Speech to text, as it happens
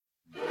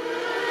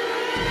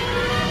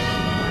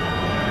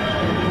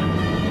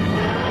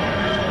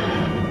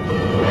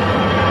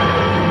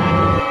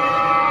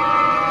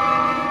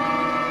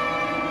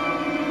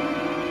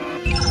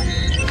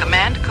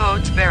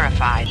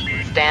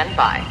stand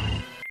by.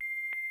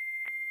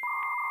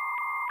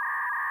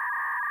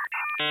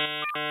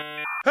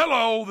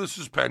 Hello, this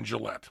is Penn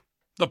Jillette.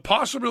 The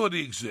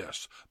possibility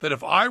exists that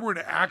if I were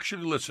to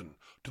actually listen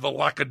to the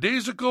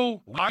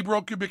lackadaisical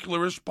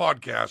Librocubicularist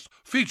podcast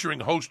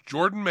featuring host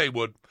Jordan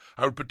Maywood,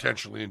 I would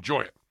potentially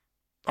enjoy it.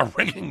 A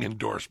ringing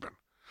endorsement.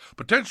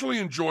 Potentially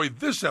enjoy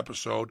this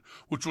episode,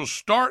 which will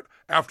start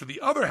after the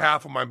other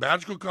half of my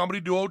magical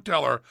comedy duo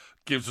Teller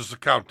gives us a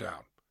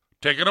countdown.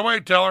 Take it away,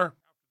 Teller.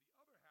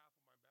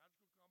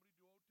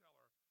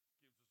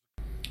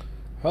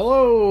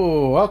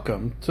 Hello,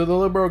 welcome to the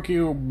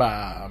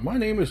Librocube. My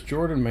name is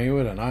Jordan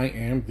Maywood, and I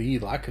am the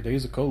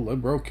lackadaisical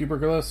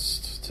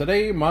Librocubiculist.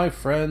 Today, my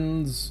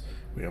friends,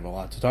 we have a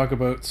lot to talk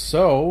about,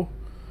 so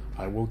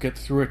I will get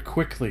through it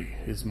quickly,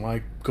 is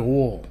my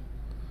goal.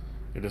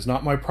 It is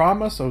not my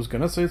promise. I was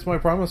going to say it's my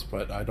promise,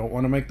 but I don't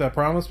want to make that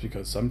promise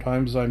because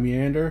sometimes I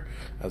meander,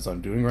 as I'm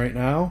doing right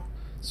now.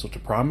 So to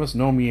promise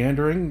no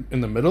meandering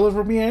in the middle of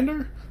a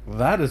meander?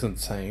 That is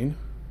insane.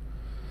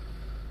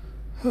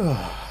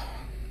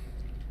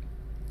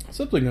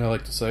 Something I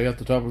like to say at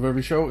the top of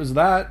every show is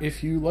that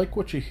if you like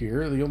what you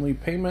hear, the only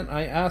payment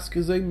I ask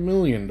is $1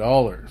 million.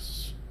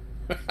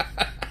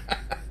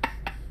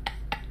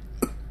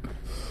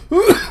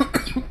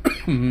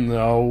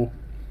 No.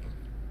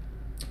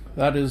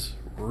 That is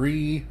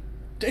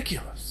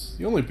ridiculous.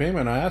 The only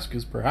payment I ask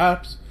is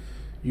perhaps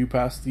you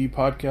pass the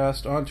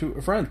podcast on to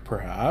a friend.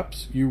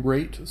 Perhaps you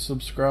rate,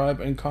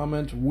 subscribe, and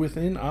comment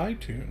within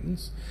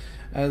iTunes,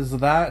 as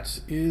that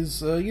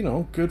is,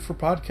 good for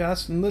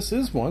podcasts, and this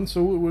is one,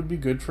 so it would be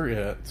good for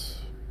it.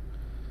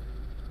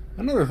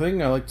 Another thing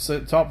I like to say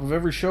at the top of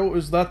every show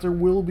is that there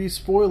will be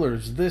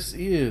spoilers. This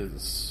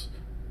is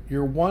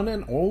your one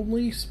and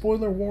only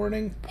spoiler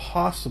warning,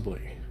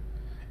 possibly.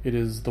 It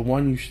is the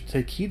one you should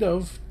take heed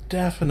of,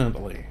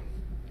 definitely.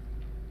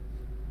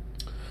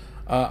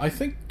 I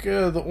think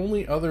the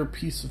only other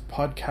piece of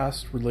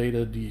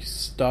podcast-related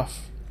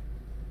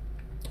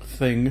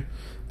thing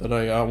that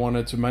I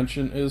wanted to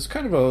mention is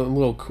kind of a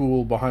little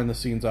cool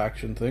behind-the-scenes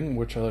action thing,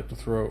 which I like to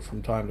throw out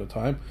from time to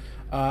time.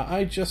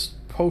 I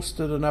just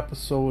posted an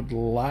episode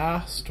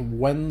last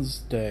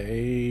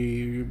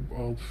Wednesday.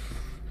 Well,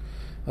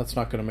 that's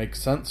not going to make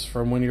sense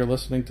from when you're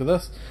listening to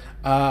this.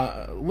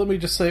 Let me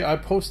just say I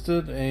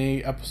posted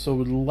an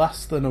episode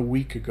less than a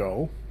week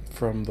ago,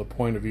 from the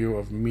point of view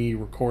of me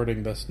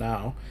recording this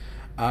now.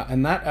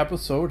 And that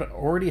episode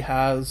already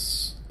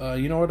has,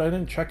 you know what, I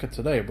didn't check it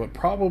today, but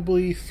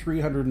probably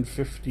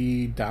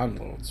 350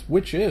 downloads,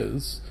 which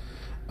is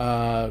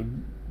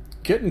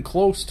getting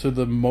close to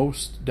the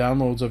most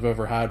downloads I've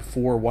ever had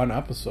for one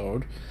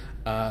episode,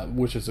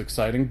 which is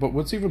exciting. But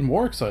what's even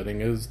more exciting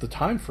is the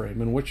time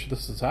frame in which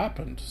this has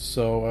happened.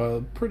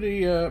 So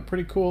pretty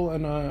cool,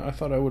 and I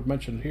thought I would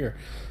mention it here.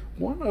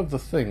 One of the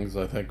things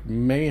I think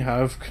may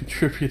have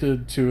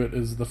contributed to it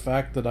is the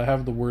fact that I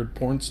have the word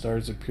porn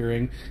stars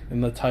appearing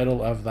in the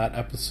title of that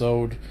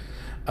episode.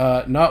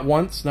 Not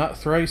once, not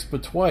thrice,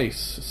 but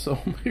twice. So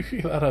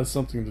maybe that has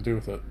something to do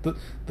with it.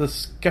 The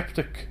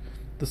skeptic,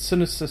 the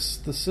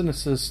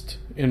cynicist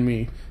in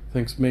me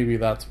thinks maybe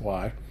that's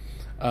why.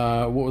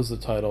 What was the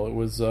title? It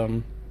was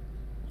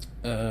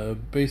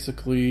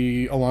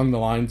basically along the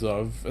lines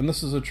of, and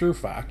this is a true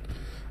fact,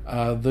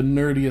 the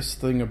nerdiest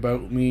thing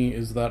about me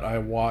is that I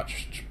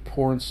watched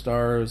porn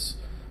stars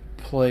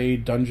play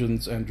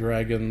Dungeons and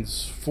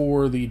Dragons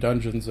for the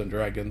Dungeons and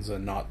Dragons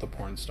and not the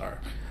porn star.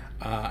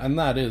 And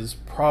that is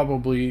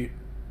probably,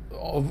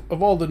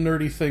 of all the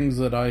nerdy things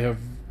that I have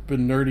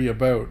been nerdy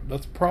about,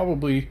 that's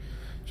probably,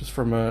 just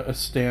from a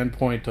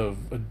standpoint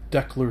of a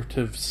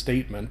declarative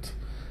statement,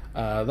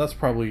 that's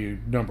probably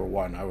number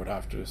one, I would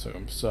have to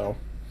assume. So,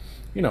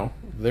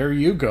 there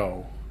you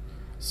go.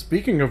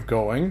 Speaking of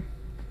going,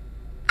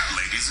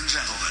 ladies and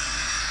gentlemen,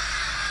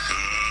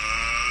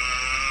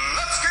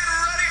 let's get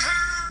ready to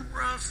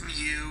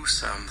review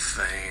some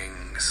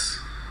things.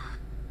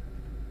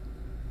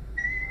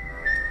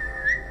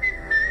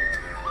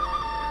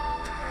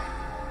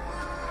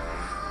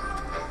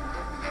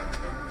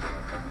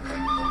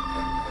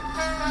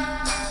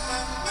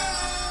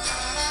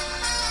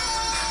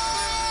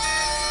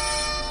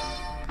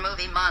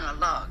 Movie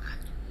Monologue.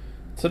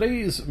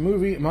 Today's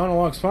movie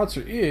monologue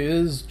sponsor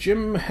is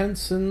Jim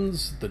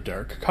Henson's The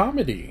Dark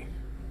Comedy.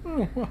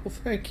 Oh, well,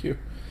 thank you.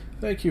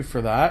 Thank you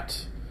for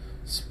that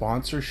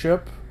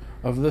sponsorship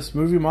of this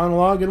movie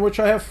monologue, in which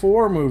I have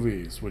 4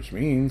 movies, which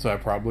means I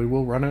probably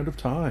will run out of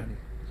time.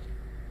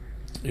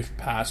 If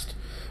past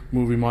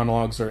movie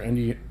monologues are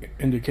any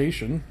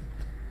indication.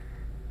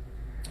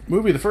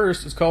 The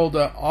first is called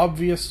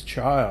Obvious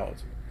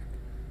Child.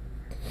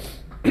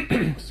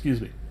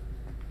 Excuse me.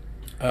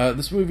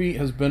 This movie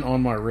has been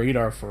on my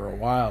radar for a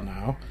while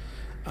now.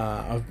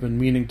 I've been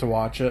meaning to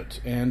watch it,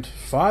 and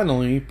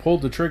finally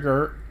pulled the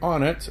trigger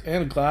on it,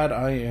 and glad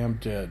I am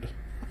dead.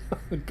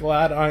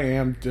 Glad I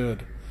am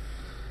dead.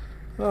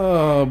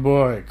 Oh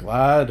boy,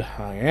 glad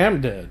I am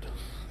dead.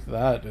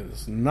 That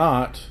is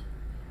not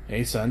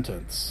a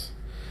sentence.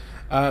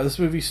 This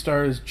movie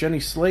stars Jenny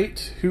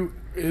Slate, who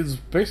is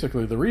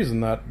basically the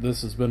reason that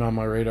this has been on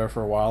my radar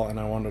for a while and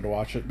I wanted to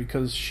watch it,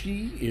 because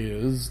she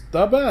is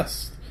the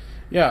best.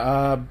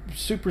 Yeah,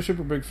 super,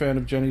 super big fan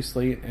of Jenny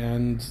Slate,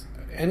 and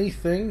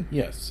anything,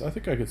 yes, I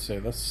think I could say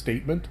that's a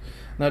statement.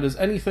 That is,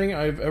 anything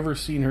I've ever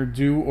seen her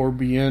do or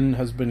be in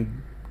has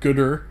been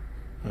gooder,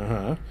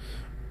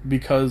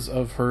 because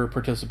of her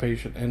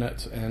participation in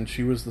it, and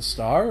she was the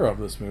star of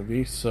this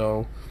movie,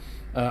 so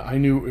I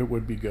knew it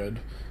would be good.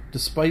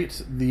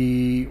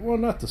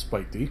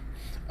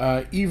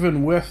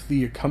 Even with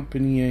the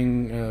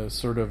accompanying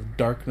sort of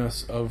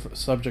darkness of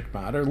subject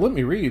matter, let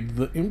me read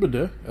the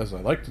imbede, as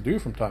I like to do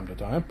from time to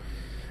time.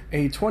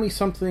 A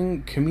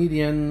 20-something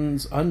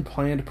comedian's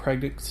unplanned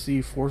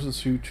pregnancy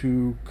forces her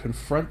to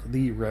confront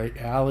the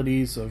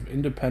realities of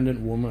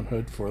independent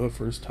womanhood for the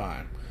first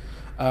time.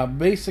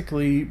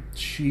 Basically,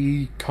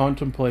 she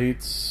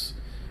contemplates,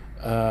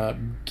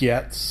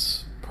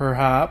 gets,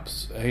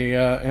 perhaps,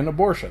 an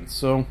abortion.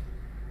 So,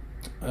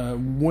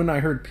 when I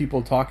heard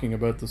people talking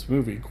about this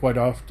movie, quite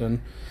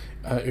often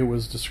it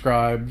was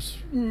described,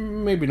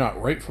 maybe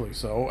not rightfully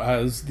so,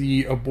 as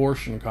the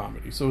abortion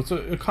comedy. So it's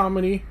a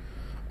comedy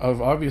of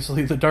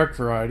obviously the dark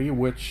variety,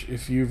 which,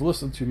 if you've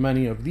listened to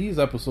many of these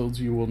episodes,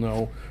 you will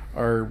know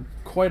are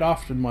quite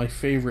often my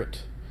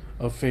favorite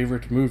of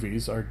favorite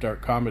movies, are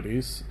dark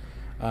comedies.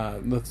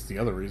 That's the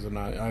other reason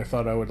I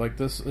thought I would like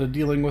this,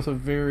 dealing with a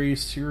very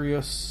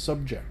serious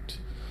subject.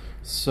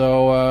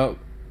 So,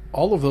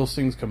 all of those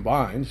things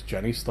combined,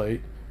 Jenny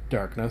Slate,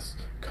 darkness,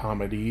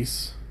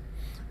 comedies,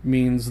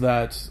 means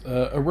that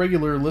a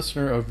regular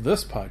listener of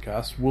this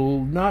podcast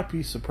will not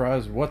be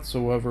surprised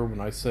whatsoever when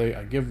I say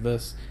I give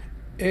this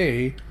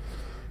a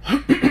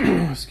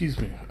excuse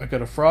me, I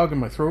got a frog in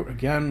my throat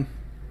again.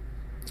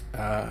 4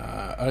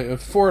 out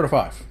of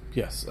 5.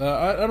 Yes,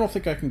 I don't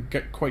think I can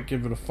quite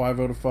give it a 5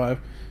 out of 5,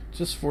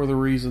 just for the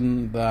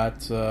reason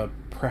that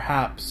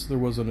perhaps there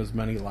wasn't as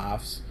many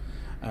laughs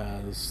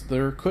as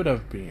there could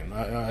have been.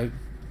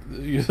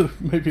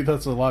 Maybe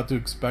that's a lot to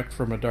expect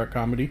from a dark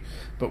comedy,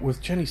 but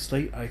with Jenny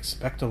Slate, I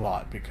expect a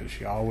lot, because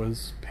she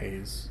always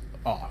pays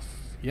off.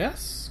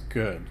 Yes?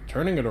 Good.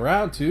 Turning it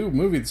around to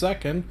movie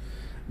second,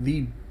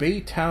 the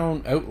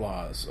Baytown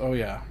Outlaws. Oh,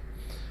 yeah.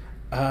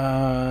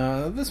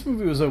 This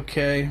movie was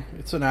okay.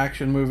 It's an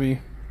action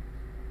movie.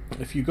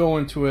 If you go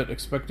into it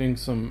expecting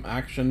some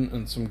action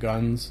and some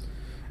guns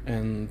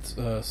and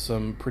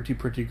some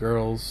pretty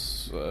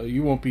girls,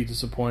 you won't be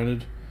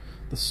disappointed.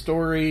 The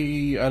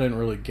story I didn't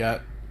really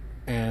get,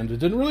 and it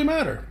didn't really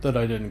matter that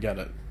I didn't get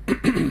it.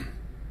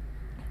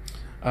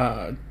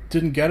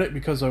 Didn't get it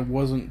because I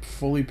wasn't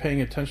fully paying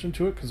attention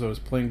to it because I was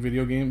playing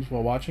video games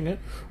while watching it,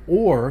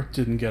 or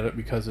didn't get it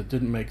because it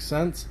didn't make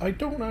sense. I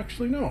don't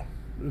actually know.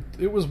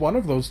 It was one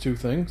of those two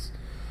things.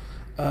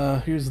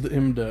 Here's the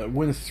IMDA.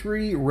 When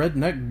 3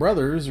 redneck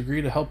brothers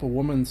agree to help a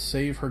woman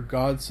save her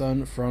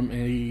godson from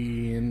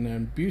an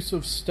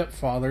abusive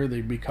stepfather,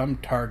 they become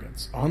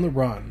targets on the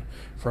run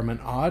from an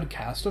odd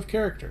cast of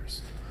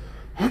characters.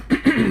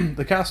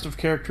 The cast of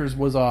characters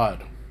was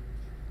odd.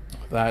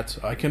 That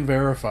I can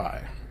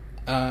verify.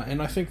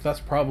 And I think that's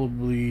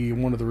probably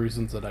one of the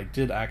reasons that I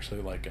did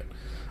actually like it.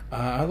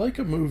 I like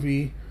a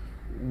movie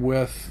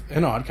with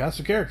an odd cast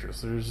of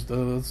characters.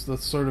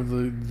 That's sort of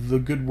the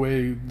good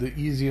way, the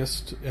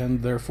easiest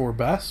and therefore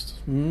best,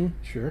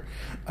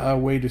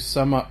 way to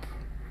sum up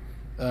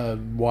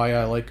why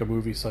I like a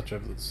movie such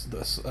as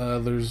this.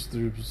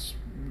 There's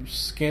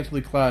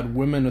scantily clad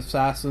women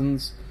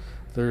assassins.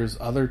 There's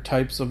other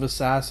types of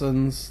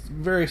assassins,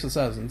 various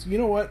assassins. You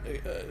know what?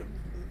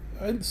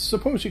 I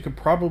suppose you could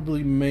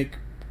probably make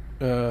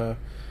a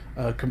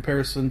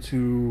comparison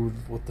to,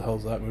 what the hell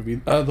is that movie?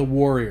 The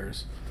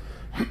Warriors.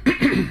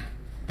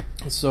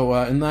 So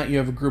in that you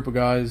have a group of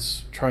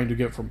guys trying to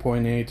get from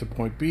point A to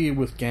point B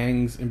with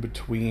gangs in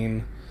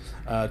between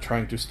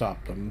trying to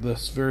stop them.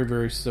 This very,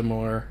 very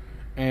similar,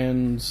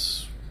 and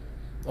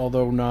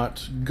although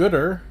not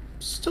gooder,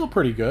 still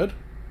pretty good.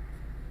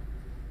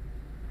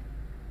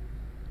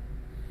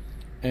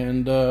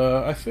 And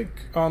I think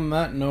on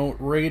that note,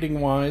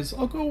 rating-wise,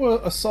 I'll go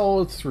a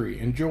solid 3.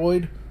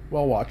 Enjoyed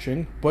while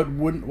watching, but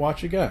wouldn't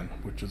watch again,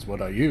 which is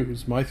what I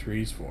use my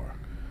 3s for.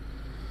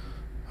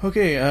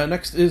 Okay,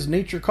 next is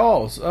Nature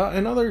Calls,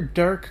 another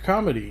dark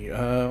comedy.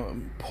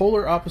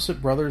 Polar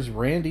opposite brothers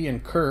Randy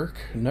and Kirk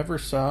never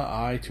saw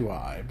eye to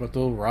eye, but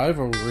the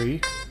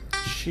rivalry...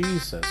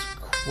 Jesus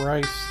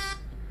Christ.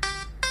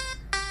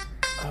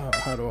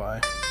 How do I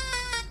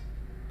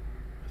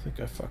think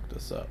I fucked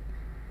this up.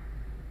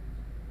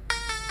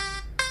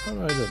 Oh,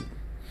 no, I didn't.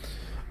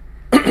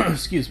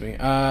 Excuse me.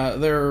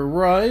 Their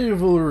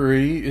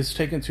rivalry is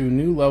taken to a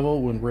new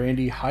level when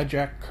Randy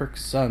hijacked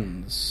Kirk's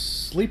son's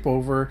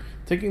sleepover,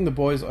 taking the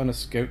boys on a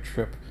scout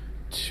trip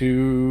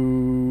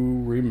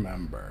to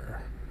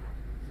remember.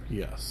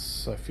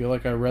 Yes, I feel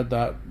like I read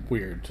that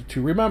weird.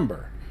 To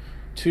remember.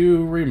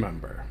 To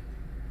remember.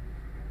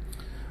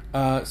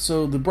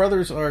 So the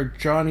brothers are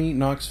Johnny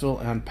Knoxville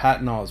and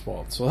Patton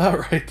Oswalt. So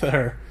that right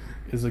there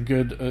is a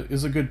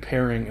good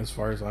pairing as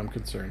far as I'm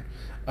concerned.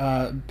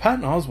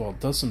 Patton Oswalt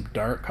does some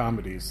dark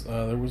comedies.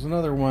 There was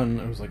another one,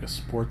 it was like a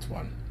sports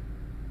one.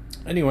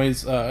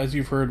 Anyways, as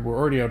you've heard, we're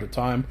already out of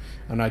time,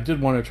 and I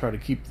did want to try to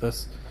keep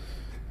this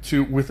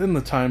to within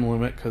the time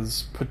limit,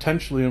 because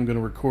potentially I'm going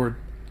to record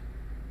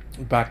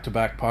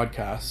back-to-back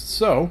podcasts.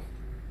 So,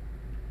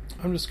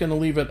 I'm just going to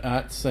leave it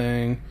at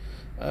saying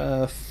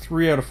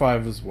 3 out of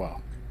 5 as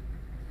well.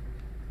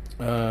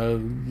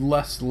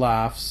 Less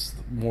laughs,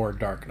 more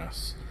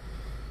darkness.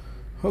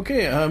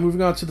 Okay,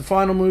 moving on to the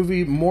final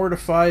movie,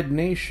 Mortified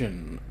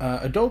Nation.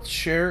 Adults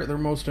share their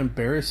most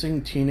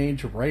embarrassing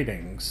teenage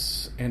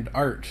writings and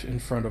art in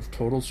front of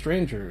total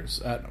strangers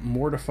at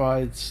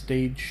Mortified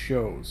stage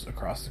shows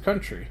across the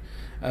country,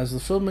 as the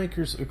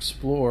filmmakers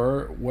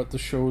explore what the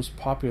show's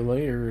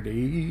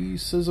popularity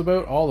says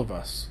about all of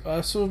us.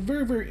 So a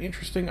very, very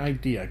interesting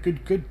idea.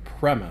 Good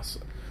premise.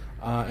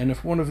 And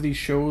if one of these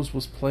shows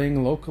was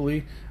playing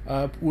locally,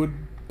 would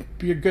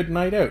be a good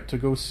night out to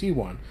go see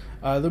one.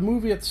 The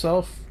movie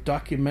itself,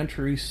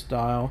 documentary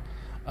style,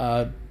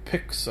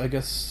 picks, I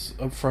guess,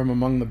 from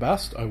among the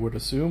best, I would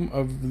assume,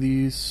 of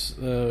these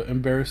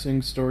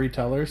embarrassing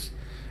storytellers.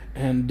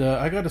 And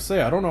I gotta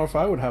say, I don't know if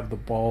I would have the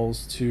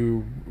balls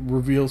to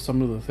reveal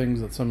some of the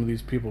things that some of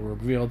these people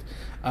revealed.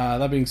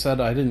 That being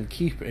said, I didn't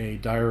keep a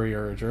diary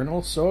or a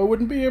journal, so I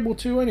wouldn't be able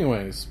to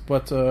anyways.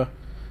 But I'm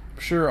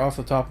sure off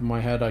the top of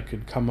my head I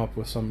could come up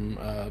with some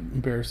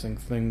embarrassing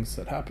things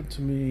that happened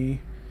to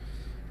me.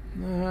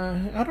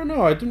 I don't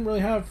know. I didn't really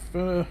have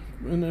an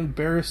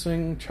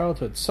embarrassing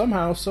childhood.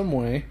 Somehow, some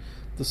way,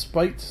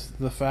 despite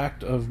the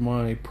fact of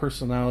my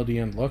personality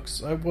and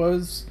looks, I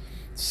was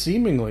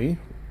seemingly,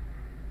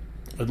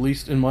 at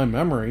least in my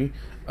memory,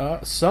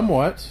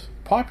 somewhat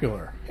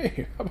popular.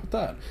 Hey, how about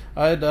that?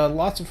 I had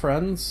lots of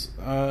friends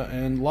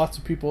and lots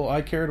of people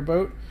I cared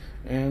about,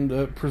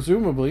 and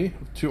presumably,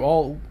 to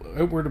all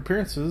outward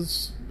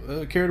appearances,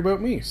 cared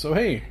about me. So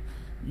hey,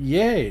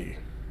 yay!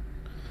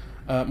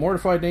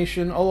 Mortified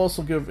Nation, I'll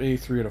also give a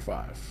 3 out of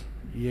 5.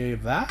 Yay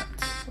that,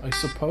 I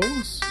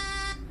suppose.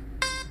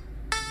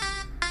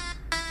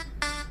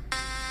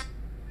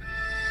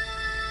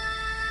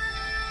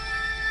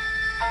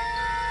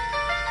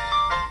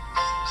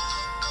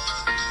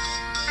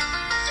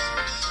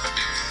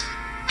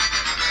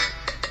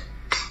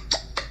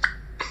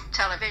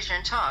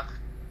 Television talk.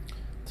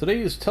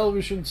 Today's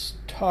television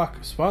talk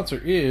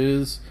sponsor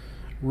is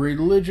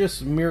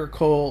Religious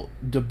Miracle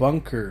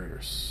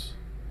Debunkers.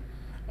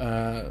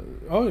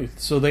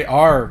 So they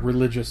are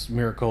religious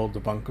miracle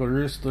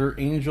debunkers. They're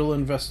Angel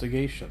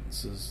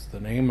Investigations is the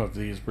name of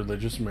these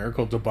religious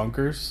miracle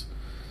debunkers.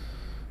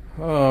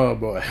 Oh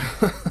boy.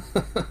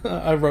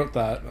 I wrote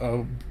that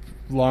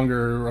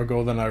longer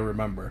ago than I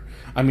remember.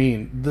 I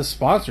mean, this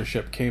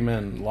sponsorship came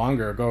in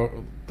longer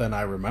ago than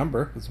I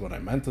remember, is what I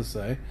meant to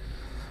say.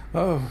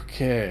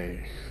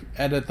 Okay.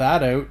 Edit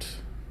that out.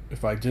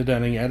 If I did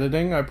any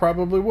editing, I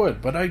probably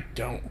would, but I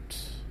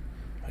don't.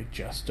 I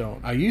just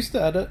don't. I used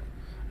to edit,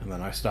 and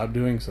then I stopped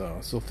doing so.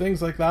 So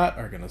things like that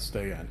are going to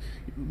stay in.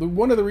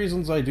 One of the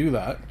reasons I do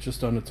that,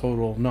 just on a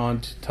total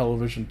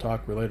non-television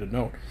talk related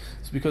note,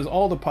 is because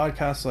all the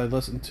podcasts I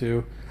listen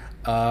to,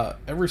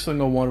 every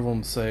single one of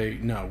them say,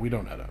 no, we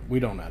don't edit. We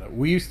don't edit.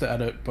 We used to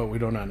edit, but we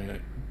don't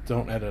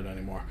edit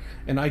anymore.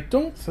 And I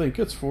don't think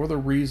it's for the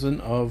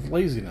reason of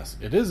laziness.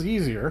 It is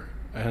easier,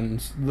 and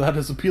that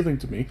is appealing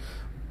to me,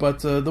 but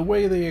the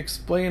way they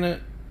explain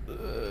it,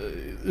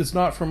 it's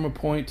not from a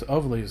point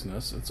of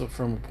laziness. It's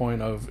from a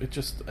point of it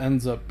just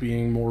ends up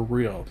being more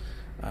real.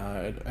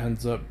 It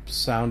ends up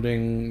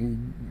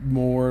sounding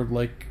more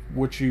like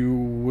what you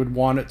would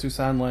want it to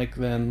sound like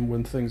than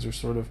when things are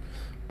sort of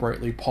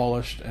brightly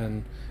polished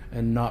and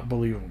not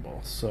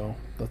believable. So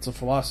that's a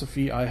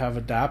philosophy I have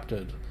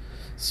adapted.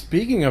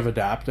 Speaking of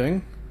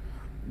adapting,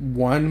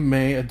 one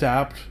may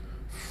adapt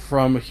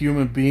from a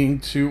human being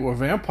to a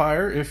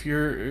vampire if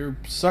you're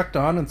sucked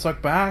on and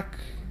sucked back.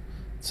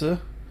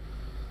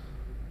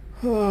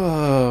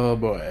 Oh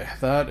boy,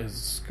 that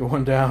is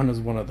going down as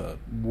one of the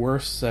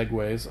worst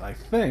segues I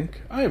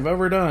think I have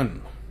ever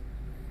done.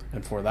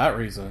 And for that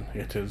reason,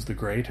 it is the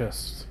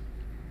greatest.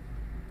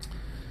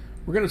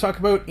 We're going to talk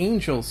about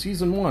Angel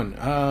Season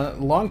 1.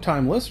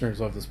 Longtime listeners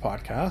of this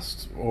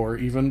podcast, or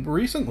even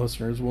recent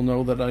listeners, will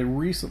know that I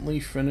recently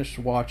finished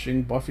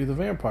watching Buffy the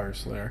Vampire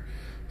Slayer.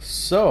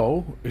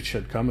 So, it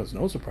should come as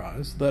no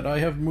surprise that I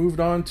have moved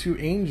on to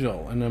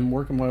Angel, and I'm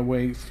working my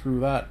way through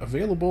that,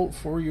 available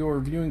for your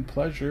viewing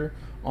pleasure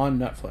on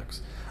Netflix.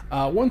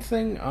 One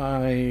thing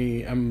I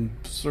am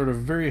sort of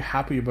very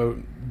happy about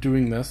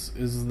doing this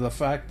is the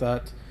fact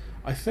that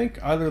I think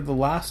either the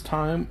last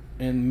time,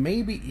 and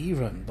maybe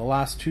even the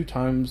last 2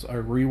 times I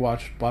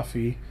rewatched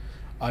Buffy,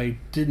 I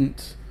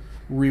didn't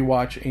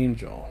rewatch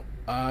Angel.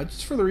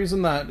 Just for the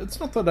reason that it's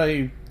not that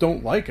I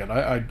don't like it.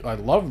 I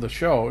love the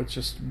show. It's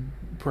just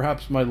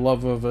perhaps my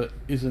love of it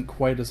isn't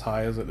quite as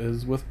high as it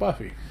is with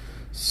Buffy.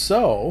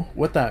 So,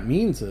 what that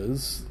means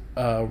is,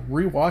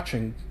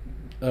 rewatching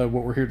what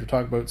we're here to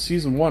talk about,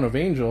 Season 1 of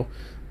Angel,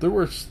 there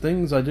were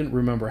things I didn't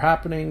remember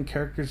happening,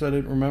 characters I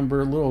didn't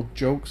remember, little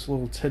jokes,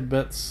 little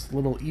tidbits,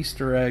 little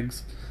Easter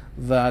eggs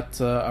that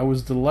I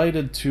was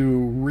delighted to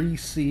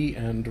re-see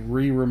and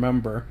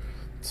re-remember.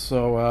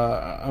 So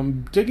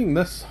I'm digging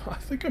this. I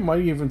think I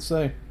might even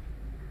say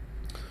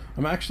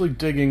I'm actually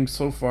digging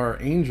so far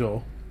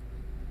Angel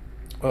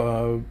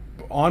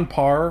on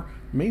par,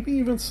 maybe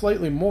even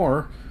slightly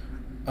more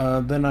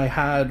than I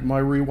had my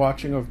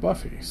rewatching of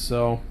Buffy.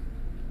 So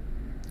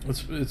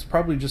it's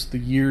probably just the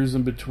years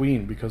in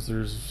between, because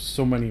there's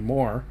so many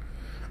more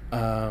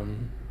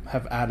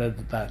have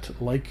added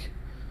that like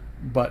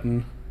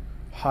button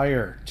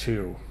higher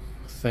to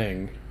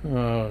thing.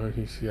 Oh,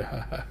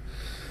 yeah.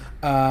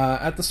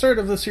 At the start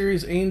of the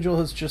series, Angel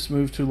has just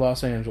moved to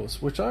Los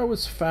Angeles, which I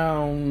always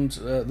found,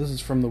 this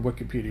is from the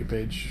Wikipedia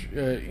page,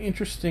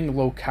 interesting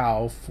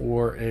locale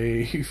for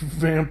a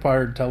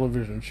vampire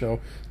television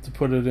show, to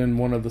put it in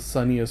one of the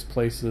sunniest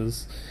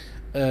places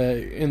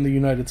in the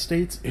United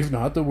States, if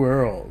not the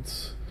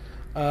world.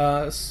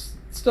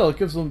 Still, it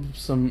gives them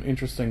some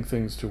interesting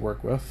things to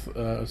work with,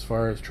 as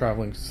far as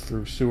traveling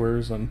through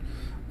sewers. And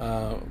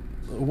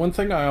one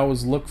thing I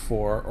always look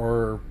for,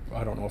 or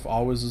I don't know if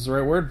always is the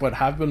right word, but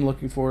have been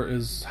looking for,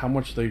 is how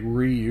much they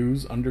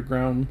reuse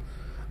underground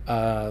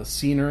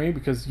scenery,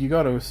 because you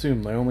got to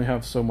assume they only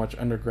have so much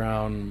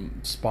underground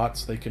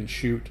spots they can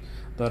shoot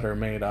that are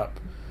made up.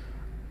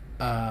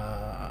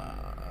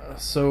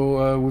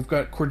 So we've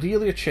got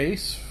Cordelia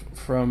Chase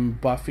from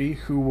Buffy,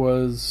 who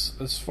was,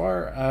 as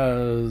far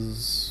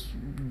as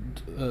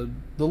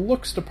the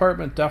looks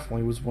department,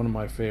 definitely was one of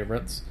my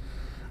favorites.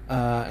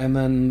 And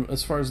then,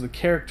 as far as the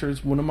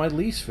characters, one of my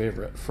least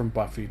favorite from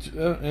Buffy,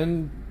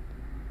 and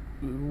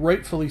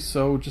rightfully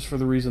so, just for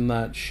the reason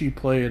that she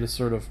played a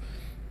sort of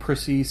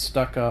prissy,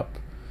 stuck-up,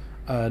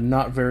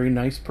 not very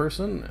nice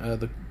person,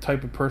 the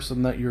type of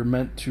person that you're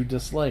meant to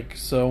dislike.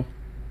 So,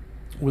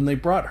 when they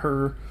brought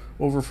her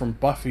over from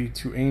Buffy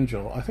to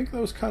Angel, I think that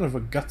was kind of a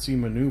gutsy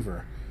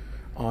maneuver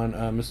on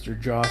Mr.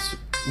 Joss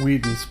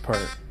Whedon's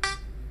part,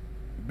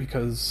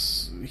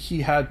 because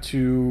he had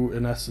to,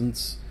 in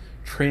essence,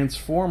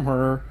 transform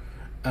her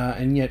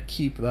and yet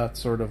keep that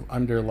sort of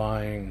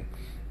underlying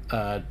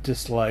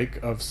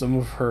dislike of some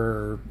of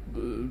her,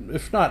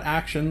 if not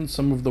action,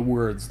 some of the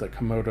words that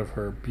come out of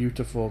her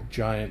beautiful,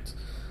 giant,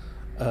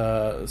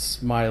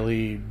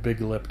 smiley,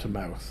 big-lipped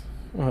mouth.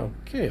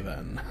 Okay,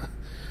 then.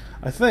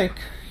 I think,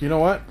 you know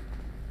what?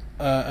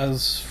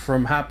 As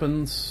from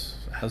happens,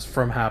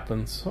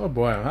 oh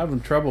boy, I'm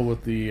having trouble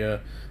with the,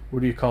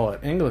 what do you call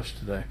it, English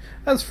today.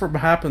 As from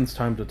happens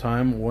time to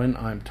time when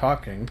I'm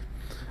talking,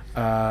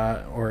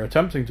 or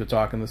attempting to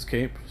talk in this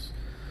case,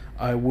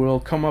 I will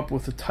come up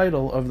with the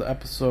title of the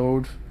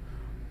episode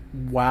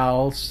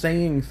while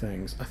saying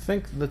things. I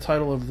think the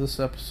title of this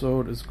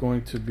episode is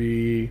going to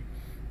be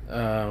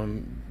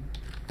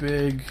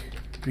Big,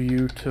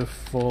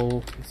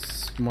 Beautiful,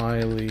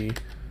 Smiley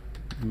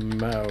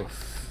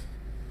Mouth.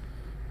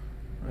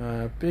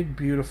 Big,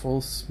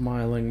 Beautiful,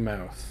 Smiling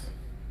Mouth.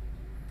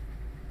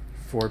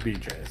 For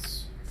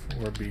BJs.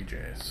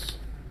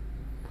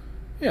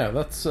 Yeah,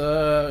 that's,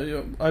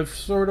 I've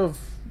sort of,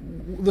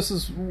 this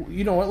is,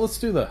 you know what, let's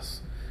do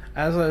this.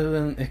 As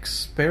an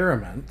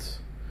experiment,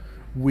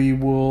 we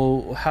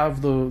will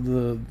have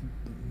the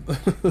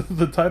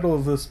the title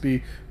of this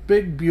be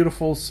Big,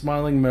 Beautiful,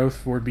 Smiling Mouth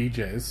for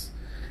BJs,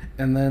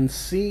 and then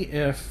see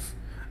if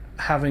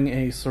having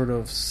a sort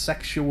of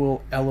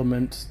sexual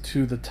element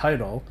to the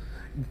title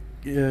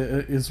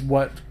is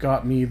what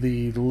got me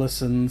the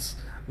listens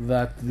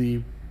that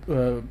the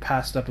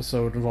past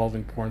episode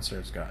involving porn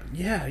stars got.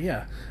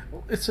 Yeah.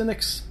 It's an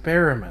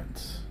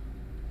experiment.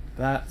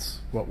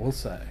 That's what we'll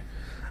say.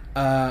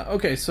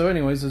 Okay, so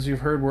anyways, as you've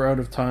heard, we're out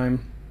of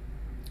time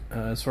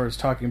as far as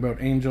talking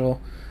about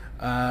Angel.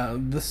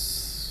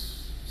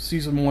 This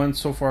season 1,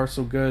 so far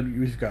so good.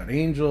 You've got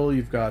Angel,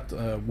 you've got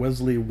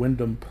Wesley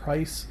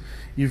Wyndham-Pryce,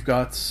 you've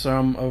got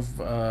some of,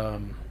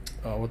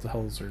 what the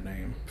hell is her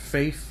name?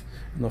 Faith,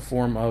 in the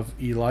form of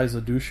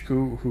Eliza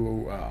Dushku,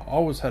 who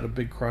always had a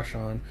big crush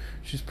on.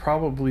 She's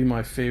probably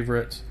my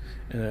favorite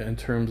in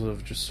terms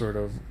of just sort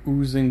of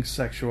oozing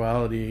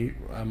sexuality.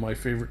 My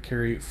favorite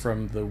Carrie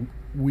from the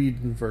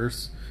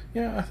Whedonverse.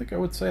 Yeah, I think I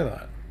would say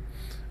that.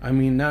 I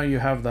mean, now you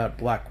have that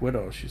Black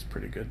Widow. She's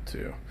pretty good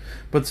too.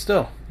 But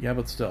still, I'm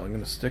going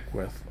to stick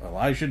with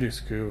Eliza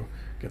Dushku.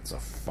 Gets a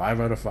 5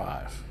 out of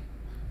 5.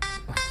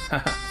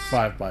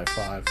 5 by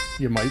 5,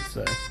 you might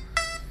say.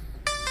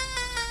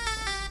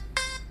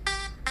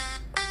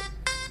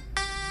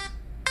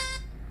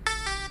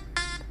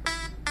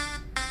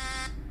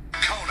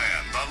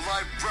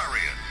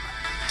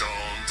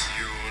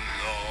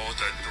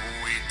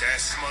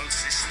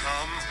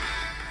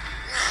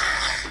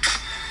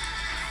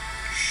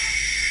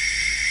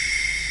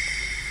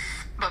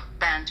 Book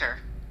Banter.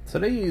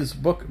 Today's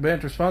book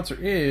banter sponsor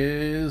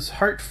is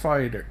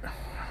Heartfire.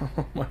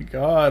 Oh my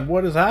god,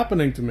 what is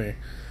happening to me?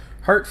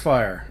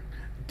 Heartfire,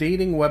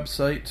 dating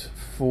website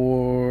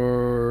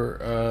for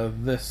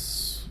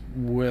this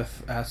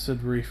with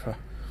acid reefer.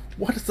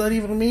 What does that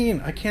even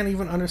mean? I can't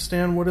even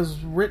understand what is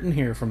written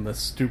here from this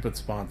stupid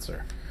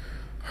sponsor.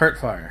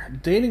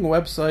 Heartfire, dating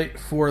website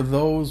for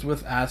those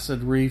with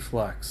acid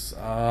reflux.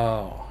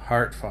 Oh,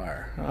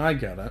 Heartfire. I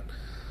get it.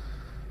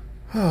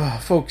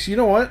 Folks, you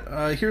know what?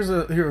 Here's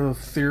a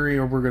theory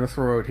we're going to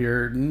throw out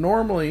here.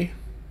 Normally,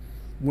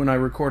 when I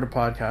record a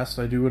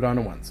podcast, I do it on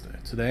a Wednesday.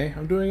 Today,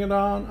 I'm doing it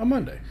on a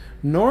Monday.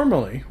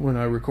 Normally, when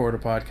I record a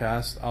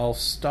podcast, I'll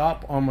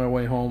stop on my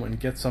way home and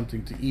get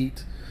something to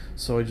eat.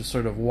 So I just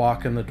sort of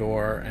walk in the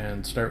door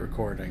and start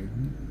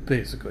recording,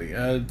 basically.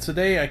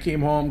 Today, I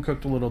came home,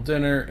 cooked a little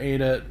dinner, ate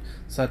it,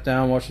 sat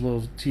down, watched a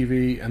little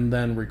TV, and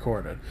then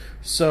recorded.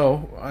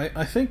 So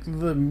I think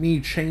me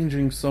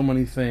changing so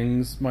many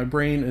things, my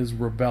brain is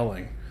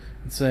rebelling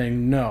and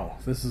saying, no,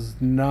 this is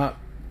not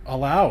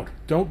allowed.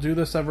 Don't do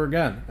this ever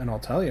again. And I'll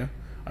tell you,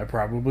 I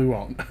probably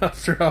won't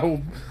after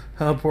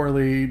how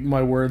poorly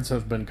my words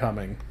have been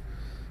coming.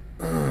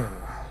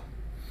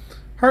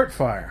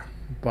 Heartfire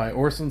by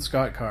Orson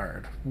Scott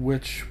Card,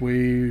 which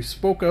we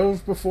spoke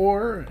of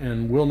before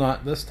and will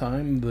not this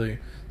time. The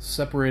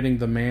separating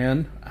the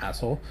man,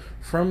 asshole,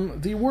 from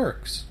the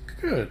works.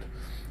 Good.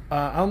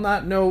 On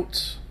that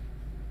note,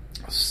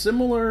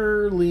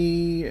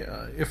 similarly,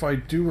 if I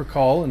do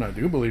recall, and I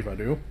do believe I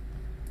do,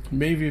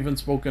 maybe even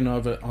spoken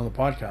of it on the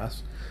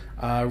podcast,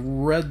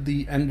 read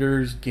the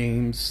Ender's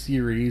Game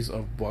series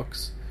of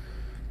books,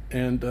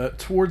 and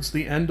towards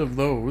the end of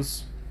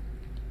those,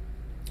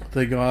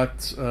 they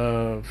got,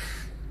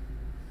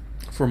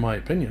 for my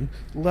opinion,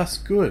 less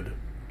good.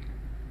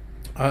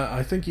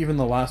 I think even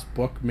the last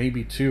book,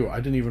 maybe two, I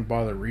didn't even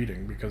bother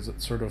reading because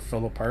it sort of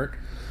fell apart.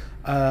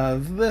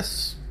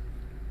 This,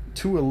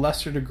 to a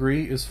lesser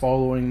degree, is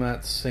following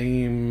that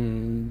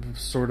same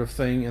sort of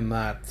thing in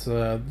that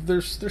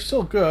they're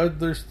still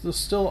good.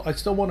 I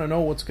still want to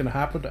know what's going to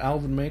happen to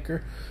Alvin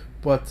Maker,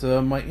 but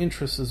my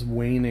interest is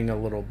waning a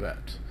little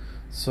bit.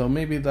 So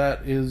maybe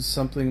that is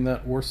something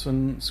that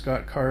Orson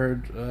Scott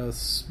Card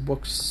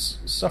books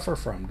suffer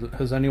from.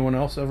 Has anyone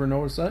else ever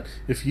noticed that?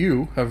 If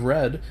you have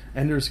read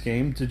Ender's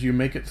Game, did you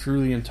make it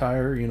through the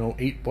entire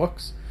 8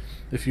 books?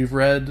 If you've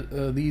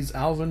read these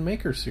Alvin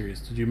Maker series,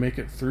 did you make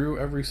it through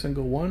every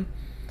single one?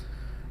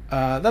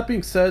 That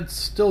being said,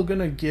 still going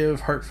to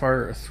give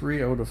Heartfire a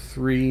 3 out of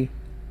 3.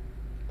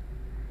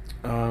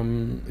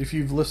 If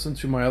you've listened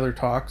to my other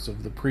talks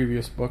of the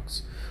previous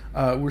books,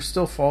 we're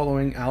still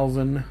following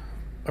Alvin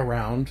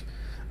around.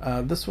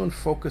 This one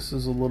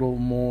focuses a little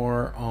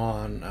more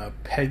on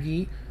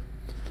Peggy.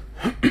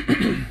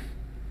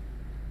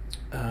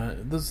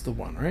 This is the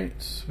one,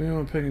 right?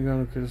 So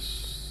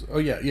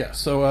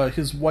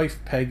his wife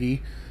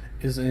Peggy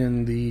is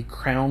in the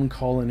Crown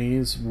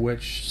colonies,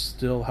 which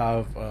still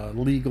have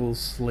legal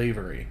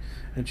slavery,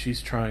 and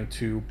she's trying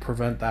to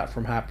prevent that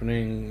from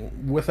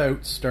happening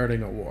without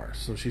starting a war.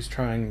 So she's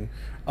trying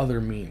other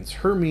means.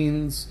 Her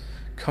means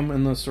come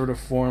in the sort of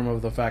form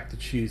of the fact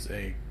that she's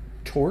a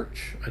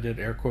torch. I did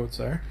air quotes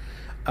there.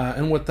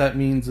 And what that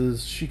means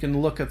is she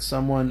can look at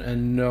someone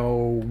and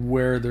know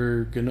what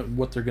they're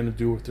gonna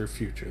do with their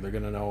future. They're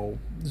gonna know.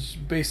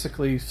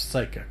 Basically,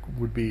 psychic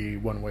would be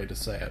one way to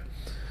say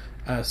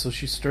it. So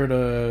she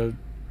started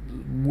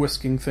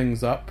whisking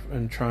things up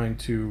and trying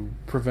to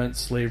prevent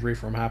slavery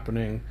from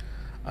happening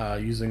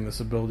using this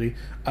ability.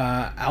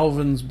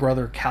 Alvin's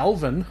brother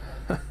Calvin,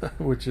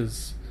 which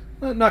is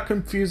not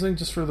confusing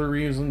just for the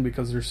reason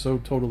because they're so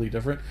totally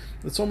different.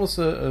 It's almost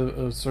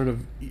a sort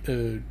of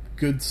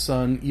good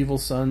son, evil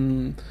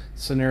son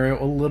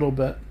scenario a little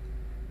bit.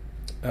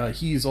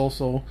 He's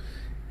also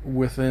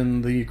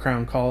within the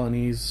Crown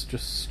colonies,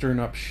 just stirring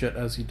up shit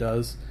as he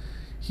does.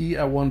 He,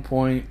 at one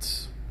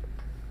point,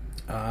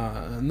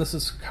 and this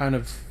is kind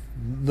of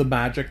the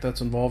magic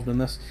that's involved in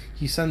this,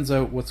 he sends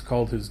out what's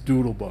called his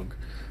doodlebug.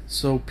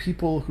 So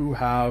people who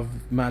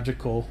have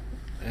magical,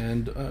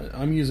 and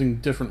I'm using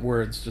different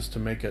words just to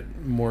make it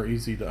more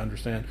easy to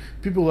understand,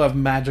 people who have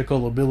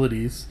magical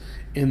abilities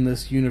in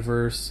this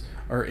universe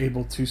are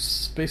able to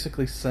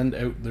basically send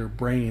out their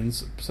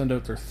brains, send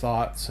out their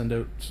thoughts, send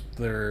out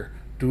their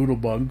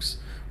doodlebugs,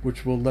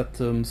 which will let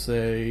them,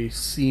 say,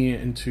 see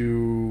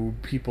into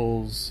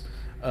people's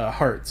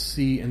hearts,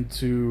 see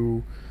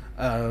into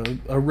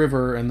a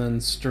river and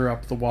then stir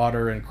up the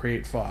water and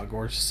create fog,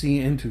 or see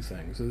into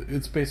things.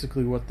 It's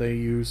basically what they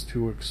use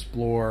to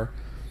explore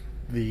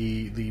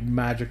the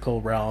magical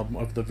realm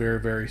of the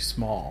very, very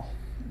small.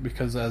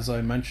 Because as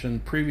I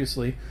mentioned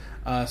previously,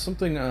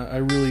 something I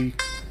really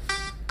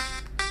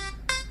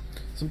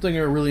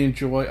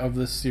enjoy of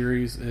this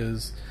series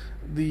is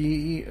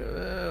the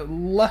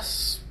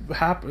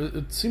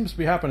it seems to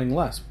be happening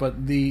less, but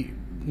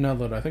now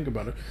that I think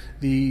about it,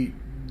 the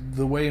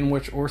way in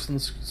which Orson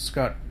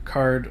Scott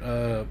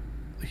Card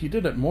he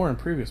did it more in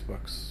previous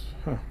books.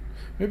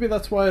 Maybe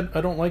that's why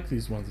I don't like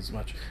these ones as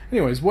much.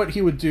 Anyways, what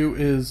he would do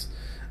is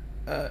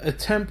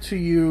attempt to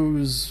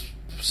use,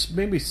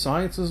 maybe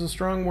science is a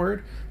strong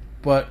word,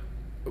 but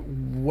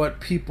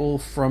what people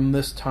from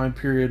this time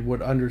period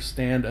would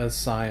understand as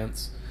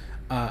science,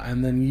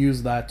 and then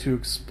use that to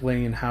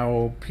explain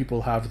how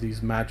people have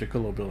these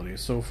magical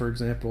abilities. So, for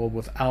example,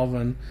 with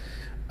Alvin,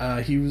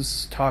 he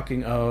was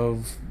talking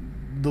of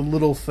the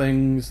little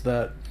things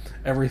that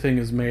everything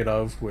is made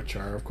of, which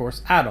are, of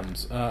course,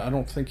 atoms. I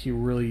don't think he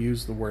really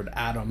used the word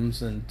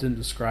atoms and didn't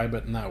describe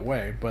it in that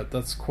way, but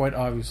that's quite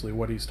obviously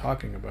what he's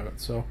talking about.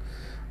 So,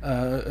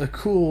 a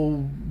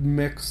cool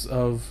mix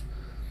of,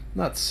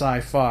 not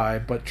sci-fi,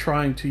 but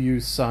trying to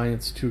use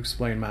science to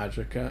explain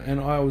magic. And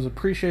I always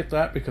appreciate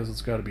that because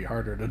it's got to be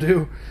harder to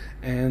do,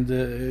 and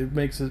it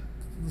makes it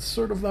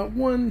sort of that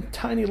one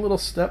tiny little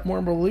step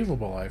more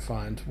believable, I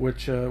find,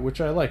 which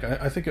I like.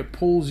 I think it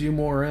pulls you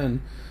more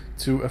in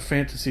to a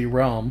fantasy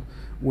realm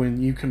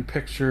when you can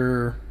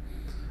picture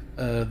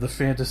the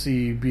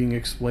fantasy being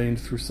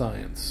explained through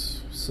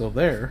science. So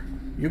there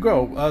you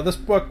go. This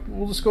book,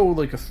 we'll just go with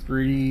like a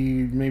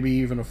 3, maybe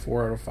even a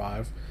 4 out of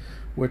 5,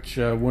 which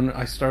when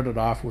I started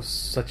off with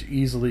such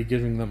easily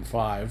giving them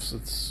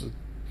 5s,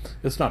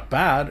 it's not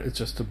bad, it's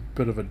just a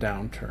bit of a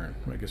downturn,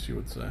 I guess you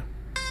would say.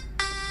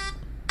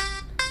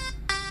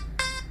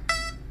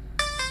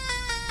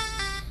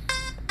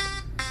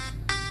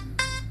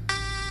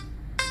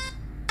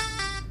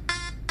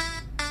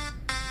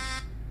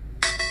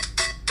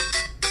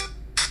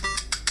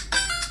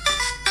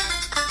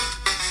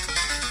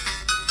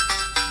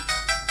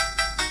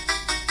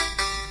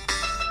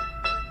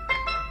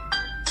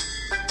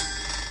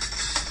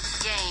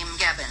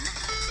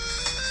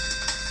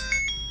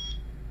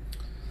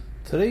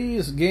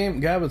 Today's Game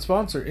Gabbin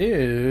sponsor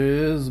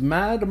is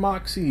Mad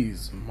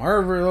Moxie's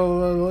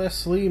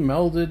Marvelously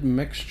Melded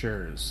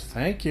Mixtures.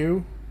 Thank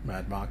you,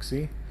 Mad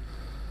Moxie.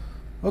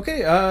 Okay,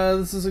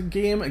 this is a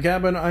game,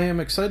 Gabbin, I am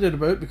excited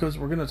about because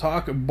we're going to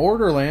talk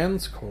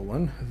Borderlands,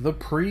 the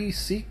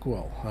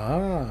pre-sequel.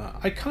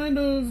 I kind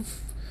of,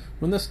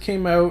 when this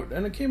came out,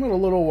 and it came out a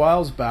little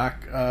whiles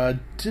back,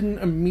 didn't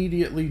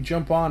immediately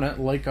jump on it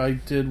like I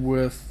did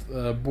with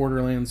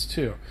Borderlands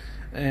 2.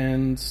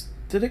 And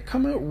did it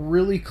come out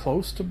really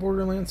close to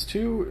Borderlands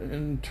 2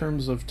 in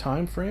terms of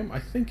time frame? I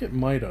think it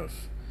might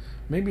have.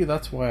 Maybe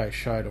that's why I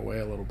shied away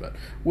a little bit.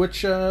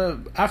 Which,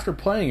 after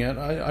playing it,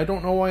 I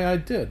don't know why I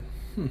did.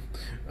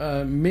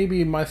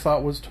 Maybe my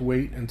thought was to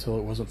wait until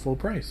it wasn't full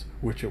price,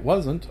 which it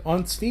wasn't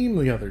on Steam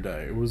the other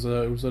day. It was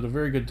at a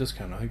very good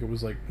discount. I think it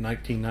was like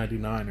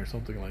 $19.99 or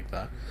something like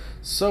that.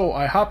 So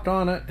I hopped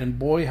on it, and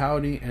boy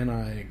howdy, and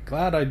I'm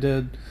glad I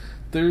did.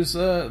 There's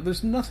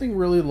nothing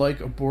really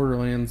like a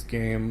Borderlands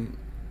game.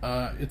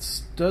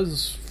 It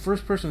does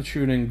first-person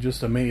shooting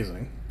just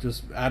amazing,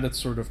 just at its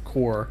sort of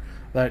core.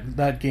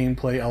 That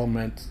gameplay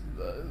element,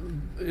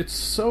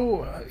 it's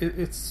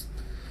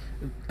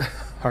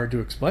hard to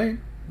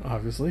explain.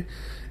 Obviously,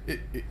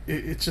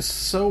 it's just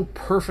so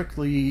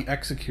perfectly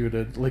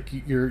executed. Like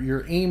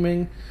you're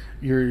aiming,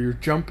 you're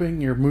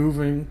jumping, you're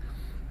moving.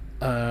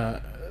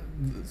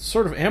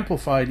 Sort of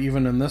amplified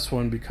even in this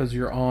one because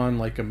you're on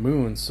like a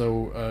moon,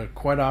 so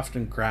quite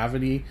often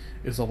gravity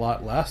is a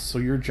lot less. So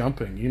you're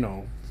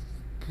jumping,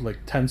 like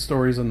 10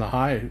 stories in the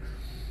high,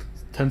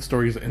 10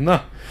 stories in the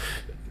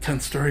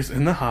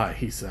high,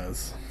 he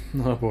says.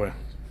 Oh boy.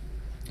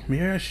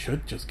 Maybe I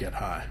should just get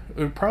high. It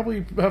would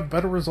probably have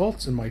better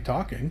results in my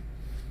talking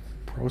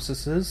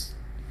processes.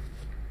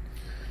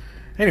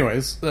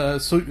 Anyways,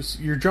 so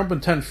you're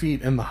jumping 10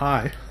 feet in the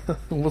high.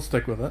 We'll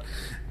stick with it.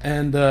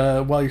 And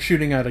while you're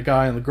shooting at a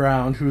guy on the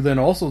ground who then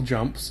also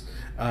jumps,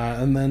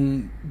 and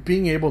then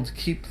being able to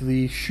keep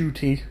the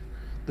shooty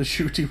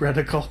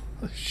reticle.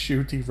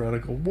 Shooty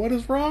reticle. What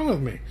is wrong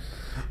with me?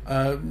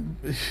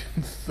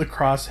 The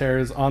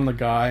crosshairs on the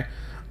guy.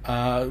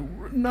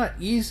 Not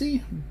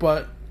easy,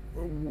 but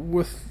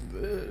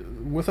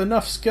with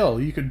enough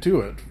skill, you could do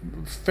it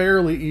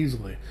fairly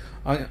easily.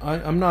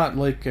 I'm not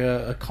like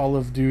a Call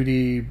of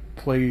Duty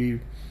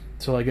play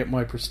till I get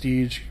my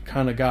prestige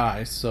kind of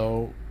guy,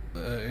 so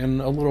and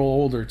a little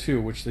older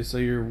too, which they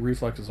say your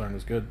reflexes aren't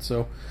as good.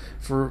 So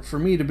for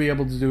me to be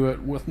able to do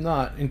it with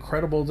not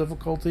incredible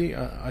difficulty,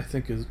 I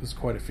think is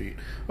quite a feat.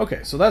 Okay,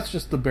 so that's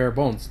just the bare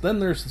bones. Then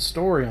there's the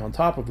story on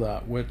top of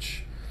that,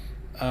 which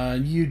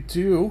you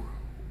do,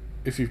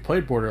 if you've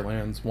played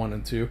Borderlands 1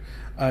 and 2,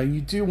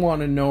 you do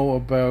want to know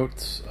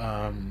about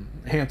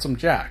Handsome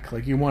Jack.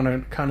 Like, you want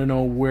to kind of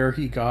know where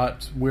he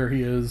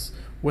is,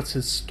 what's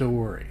his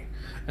story.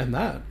 And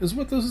that is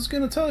what this is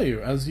going to tell you,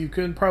 as you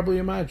could probably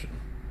imagine.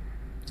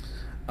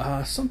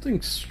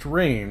 Something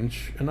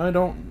strange, and I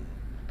don't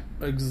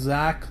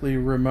exactly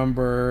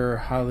remember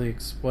how they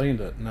explained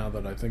it now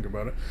that I think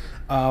about it.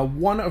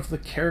 One of the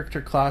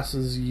character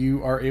classes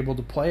you are able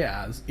to play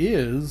as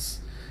is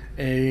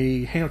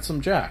a Handsome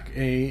Jack,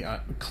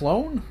 a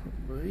clone?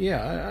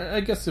 Yeah,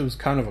 I guess it was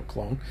kind of a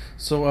clone.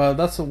 So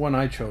that's the one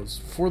I chose,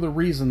 for the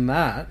reason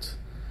that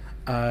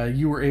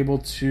you were able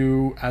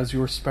to, as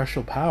your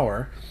special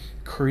power,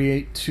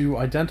 create 2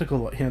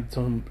 identical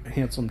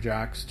handsome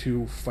Jacks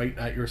to fight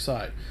at your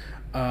side.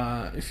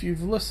 If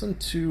you've listened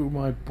to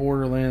my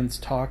Borderlands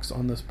talks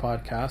on this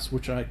podcast,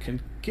 which I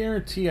can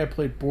guarantee I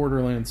played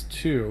Borderlands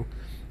 2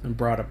 and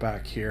brought it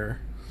back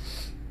here.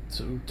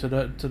 So did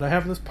I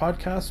have this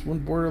podcast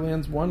when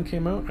Borderlands 1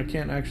 came out? I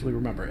can't actually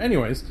remember.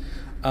 Anyways,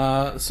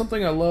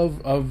 something I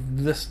love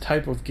of this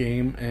type of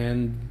game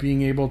and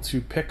being able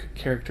to pick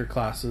character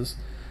classes,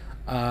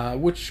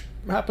 which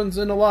happens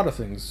in a lot of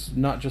things,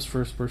 not just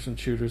first-person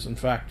shooters. In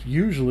fact,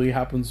 usually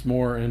happens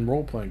more in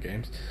role-playing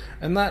games.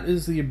 And that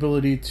is the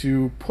ability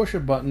to push a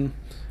button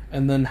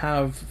and then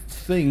have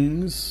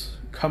things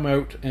come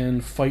out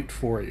and fight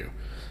for you.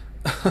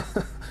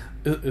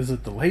 Is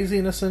it the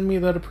laziness in me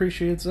that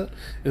appreciates it?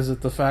 Is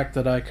it the fact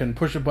that I can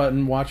push a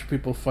button, watch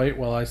people fight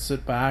while I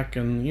sit back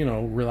and,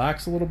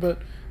 relax a little bit?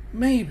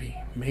 Maybe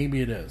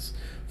it is.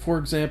 For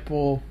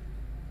example,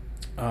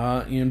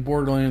 in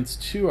Borderlands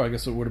 2, I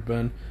guess it would have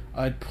been,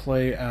 I'd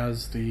play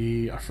as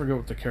I forget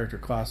what the character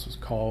class was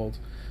called.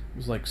 It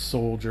was like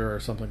soldier or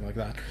something like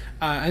that.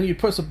 And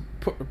you'd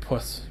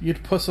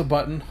you'd push a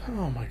button.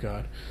 Oh my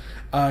god.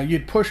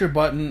 You'd push a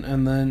button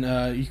and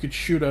then you could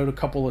shoot out a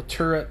couple of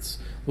turrets.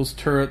 Those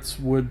turrets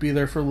would be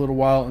there for a little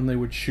while and they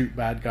would shoot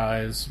bad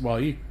guys while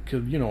you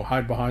could,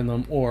 hide behind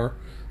them or,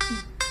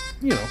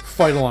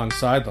 fight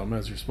alongside them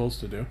as you're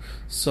supposed to do.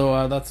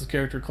 So that's the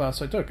character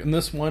class I took. In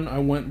this one, I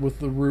went with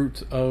the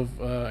route of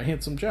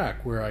Handsome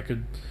Jack, where I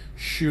could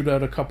shoot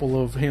out a couple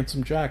of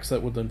Handsome Jacks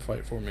that would then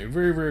fight for me.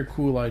 Very, very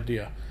cool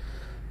idea.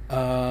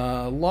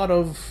 A lot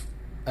of,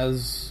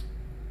 as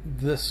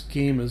this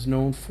game is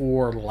known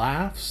for,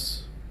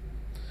 laughs.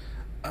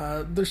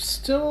 There's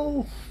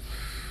still,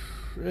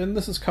 and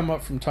this has come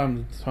up from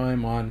time to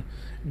time on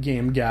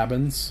game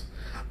Gabbins,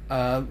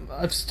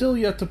 I've still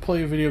yet to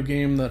play a video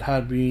game that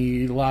had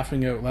me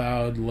laughing out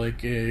loud,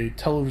 like a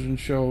television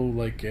show,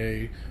 like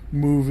a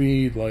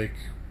movie, like,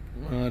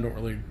 I don't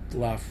really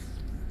laugh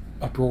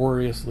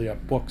uproariously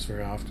at books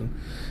very often.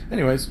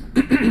 Anyways,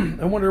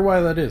 I wonder why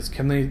that is.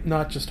 Can they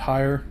not just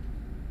hire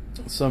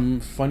some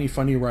funny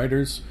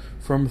writers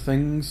from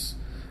things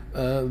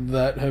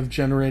that have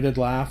generated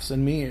laughs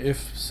in me?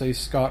 If, say,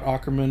 Scott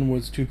Aukerman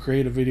was to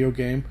create a video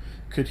game,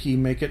 could he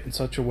make it in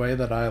such a way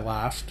that I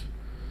laughed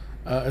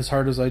as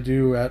hard as I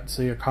do at,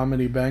 say, a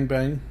Comedy Bang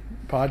Bang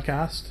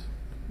podcast?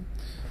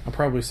 I'm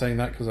probably saying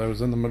that because I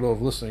was in the middle of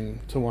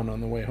listening to one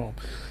on the way home.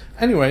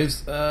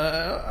 Anyways,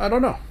 I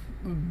don't know.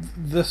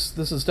 This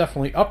is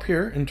definitely up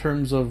here in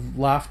terms of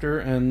laughter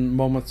and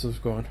moments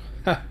of going,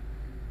 ha,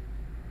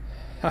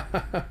 ha,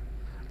 ha, ha.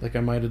 Like I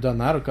might have done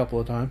that a couple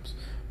of times.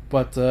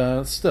 But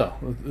still,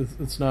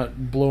 it's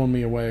not blowing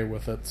me away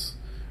with its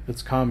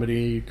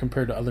comedy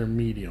compared to other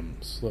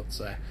mediums, let's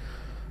say.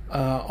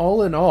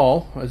 All in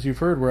all, as you've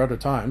heard, we're out of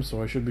time,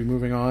 so I should be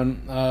moving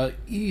on.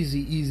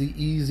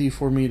 Easy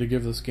for me to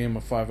give this game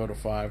a 5 out of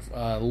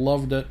 5.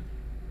 Loved it,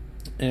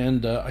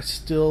 and I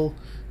still,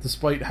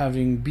 despite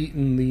having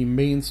beaten the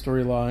main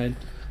storyline,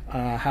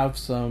 have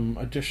some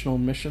additional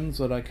missions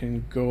that I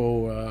can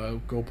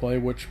go play,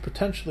 which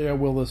potentially I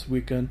will this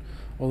weekend.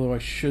 Although I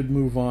should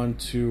move on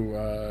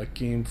to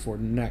game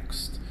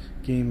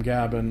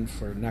Gabbin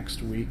for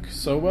next week.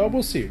 So,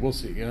 we'll see.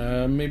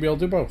 Maybe I'll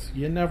do both.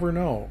 You never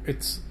know.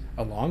 It's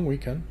a long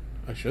weekend,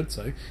 I should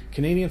say.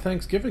 Canadian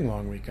Thanksgiving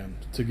long weekend.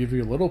 To give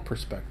you a little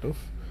perspective.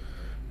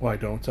 Why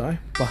don't I?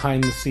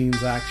 Behind the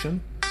scenes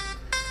action.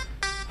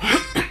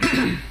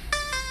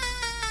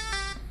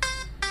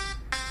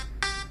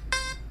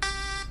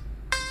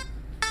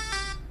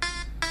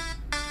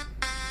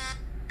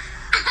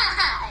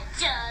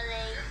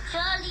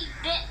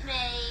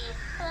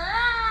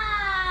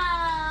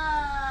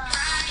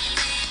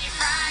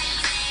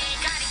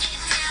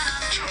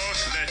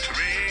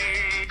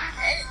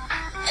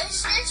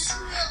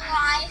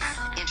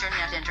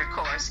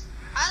 Intercourse.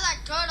 I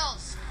like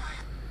turtles.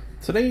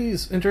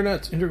 Today's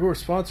Internet Intercourse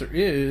sponsor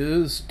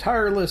is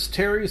Tireless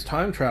Terry's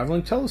Time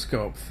Traveling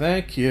Telescope.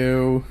 Thank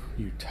you,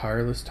 you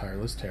tireless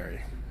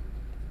Terry.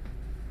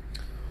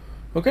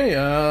 Okay,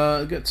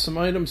 get some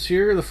items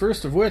here. The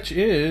first of which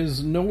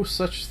is No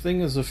Such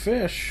Thing as a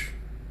Fish.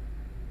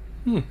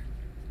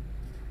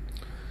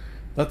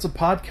 That's a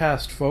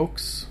podcast,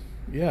 folks.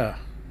 Yeah,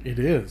 it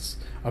is.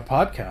 A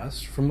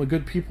podcast from the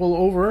good people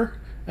over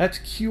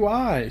at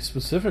QI,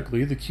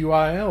 specifically the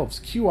QI Elves.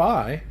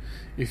 QI,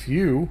 if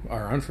you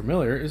are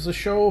unfamiliar, is a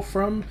show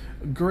from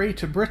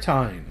Great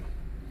Britain.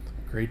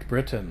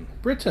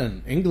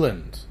 Britain,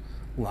 England,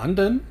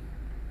 London,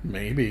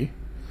 maybe.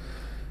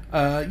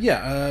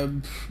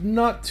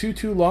 Not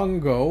too long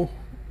ago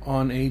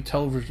on a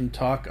television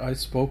talk, I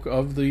spoke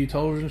of the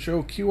television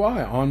show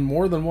QI on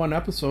more than one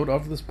episode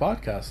of this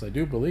podcast, I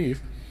do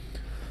believe.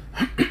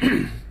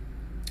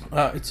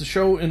 It's a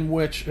show in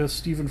which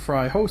Stephen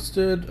Fry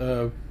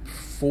hosted.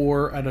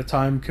 4 at a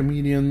time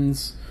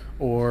comedians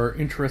or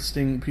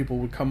interesting people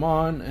would come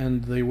on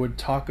and they would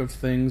talk of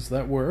things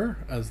that were,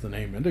 as the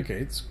name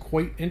indicates,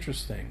 quite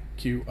interesting.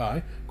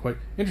 QI, quite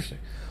interesting.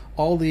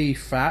 All the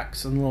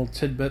facts and little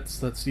tidbits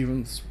that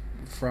Stephen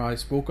Fry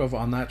spoke of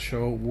on that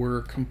show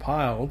were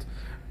compiled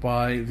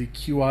by the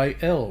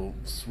QI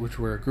Elves, which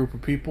were a group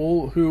of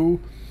people who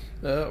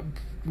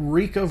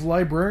reek of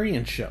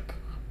librarianship.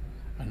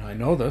 And I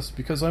know this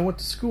because I went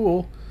to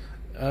school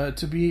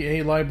to be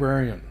a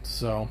librarian.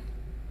 So,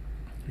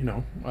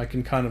 I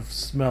can kind of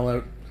smell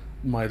out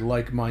my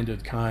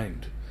like-minded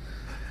kind.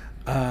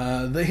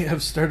 They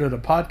have started a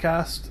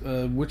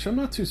podcast, which I'm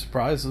not too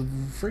surprised. A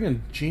friggin'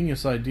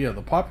 genius idea.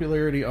 The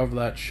popularity of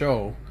that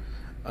show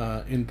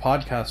in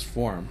podcast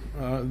form.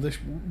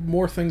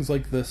 More things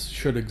like this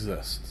should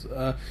exist.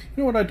 You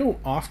know what? I don't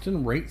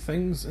often rate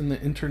things in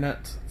the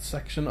internet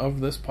section of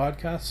this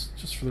podcast,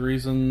 just for the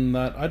reason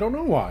that I don't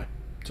know why,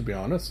 to be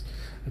honest.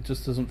 It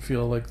just doesn't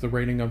feel like the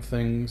rating of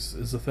things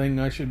is a thing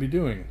I should be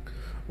doing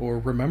or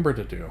remember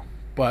to do.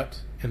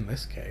 But in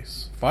this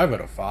case, 5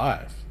 out of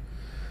 5.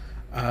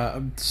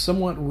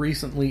 Somewhat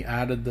recently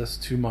added this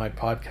to my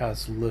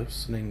podcast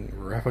listening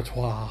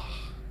repertoire.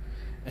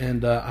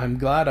 And I'm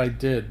glad I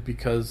did,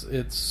 because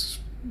it's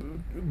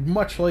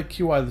much like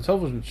QI the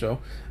television show,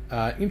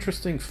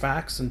 interesting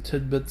facts and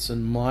tidbits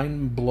and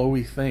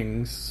mind-blowy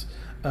things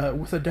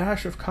with a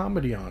dash of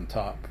comedy on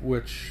top,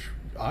 which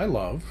I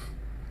love.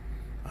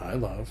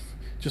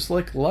 Just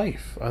like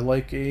life. I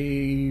like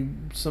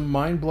some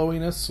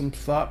mind-blowiness, some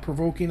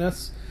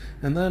thought-provokiness,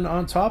 and then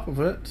on top of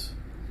it,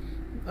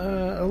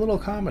 a little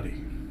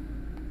comedy.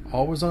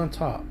 Always on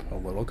top, a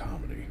little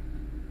comedy.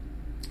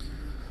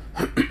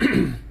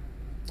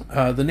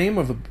 The name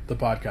of the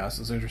podcast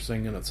is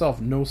interesting in itself.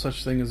 No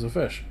Such Thing as a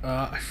Fish.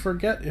 I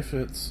forget if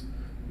it's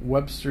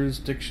Webster's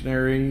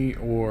Dictionary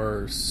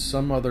or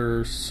some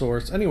other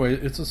source. Anyway,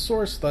 it's a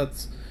source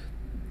that's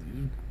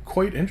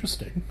quite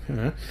interesting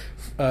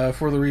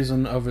for the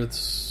reason of its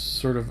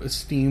sort of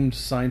esteemed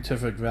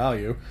scientific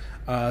value.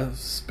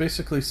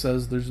 Basically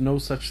says there's no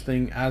such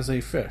thing as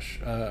a fish.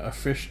 A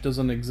fish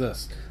doesn't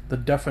exist. The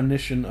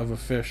definition of a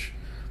fish,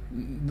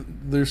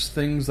 there's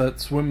things that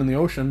swim in the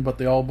ocean, but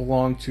they all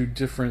belong to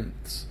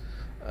different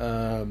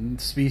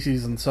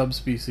species and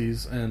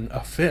subspecies, and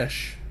a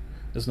fish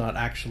is not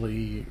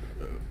actually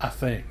a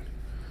thing.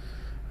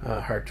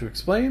 Hard to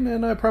explain,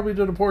 and I probably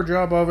did a poor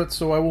job of it,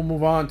 so I will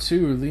move on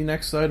to the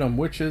next item,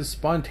 which is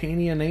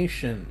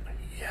Spontaneanation.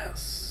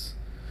 Yes.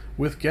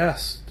 With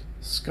guest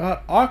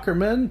Scott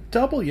Aukerman,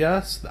 double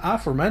yes, the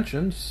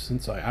aforementioned,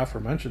 since I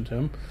aforementioned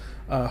him,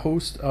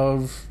 host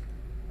of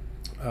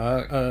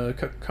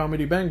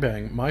Comedy Bang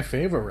Bang, my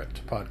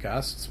favorite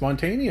podcast.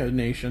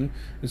 Spontaneanation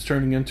is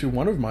turning into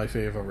one of my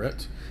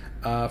favorite,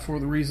 for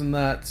the reason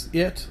that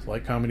it,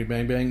 like Comedy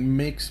Bang Bang,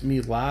 makes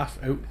me laugh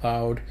out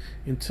loud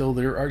until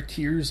there are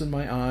tears in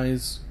my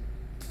eyes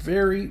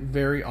very,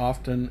 very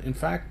often. In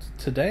fact,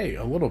 today,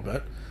 a little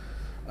bit.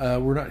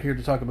 We're not here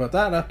to talk about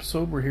that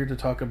episode, we're here to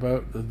talk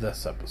about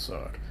this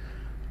episode.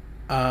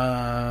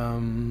 Yeah.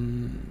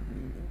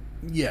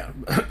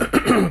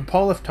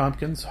 Paul F.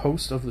 Tompkins,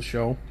 host of the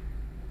show,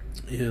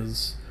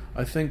 is,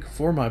 I think,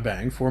 for my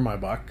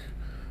buck,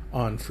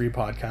 on free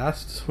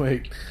podcasts.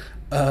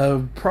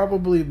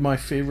 Probably my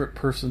favorite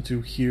person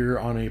to hear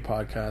on a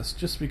podcast,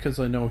 just because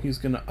I know he's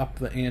going to up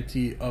the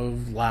ante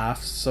of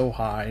laughs so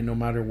high, no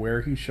matter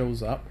where he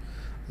shows up,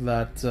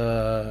 that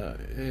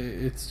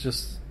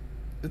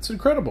it's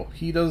incredible.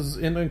 He does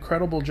an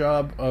incredible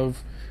job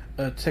of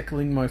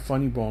tickling my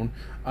funny bone.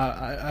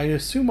 I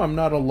assume I'm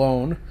not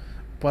alone,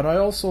 but I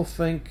also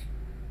think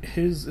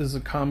his is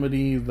a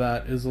comedy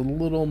that is a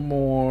little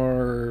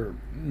more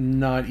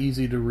not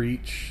easy to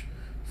reach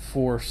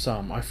for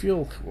some. I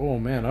feel, oh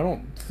man, I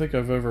don't think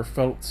I've ever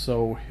felt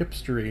so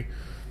hipstery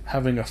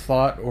having a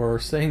thought or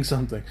saying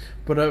something.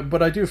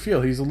 But I do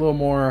feel he's a little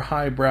more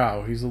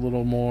highbrow. He's a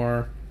little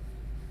more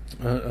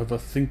of a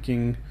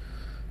thinking...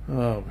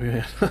 Oh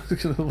man,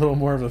 a little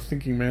more of a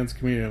thinking man's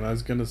comedian, I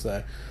was going to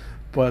say.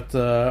 But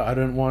I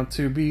didn't want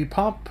to be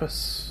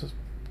pompous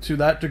to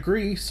that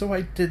degree, so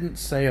I didn't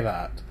say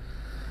that.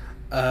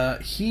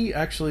 He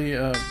actually...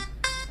 oh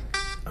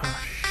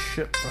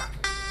shit.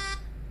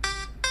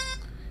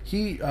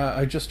 He,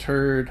 I just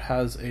heard,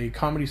 has a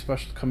comedy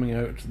special coming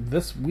out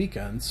this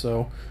weekend,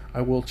 so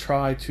I will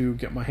try to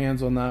get my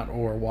hands on that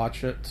or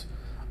watch it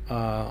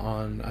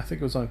on... I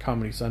think it was on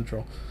Comedy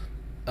Central.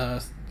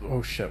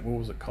 Oh shit, what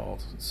was it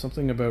called?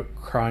 Something about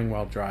crying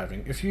while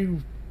driving. If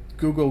you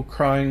Google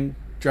crying,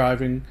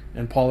 driving,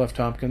 and Paul F.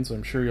 Tompkins,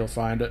 I'm sure you'll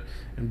find it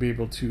and be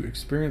able to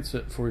experience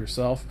it for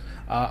yourself.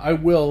 I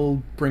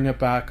will bring it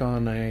back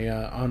on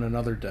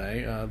another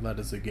day. That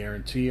is a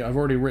guarantee. I've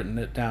already written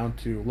it down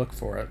to look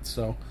for it.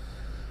 So,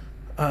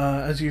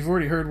 as you've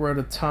already heard, we're out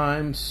of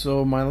time.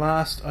 So my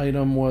last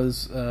item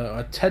was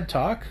a TED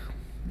Talk,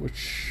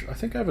 which I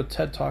think I have a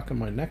TED Talk in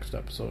my next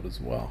episode as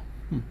well.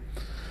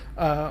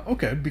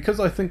 Okay, because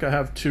I think I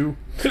have two,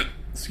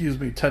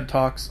 TED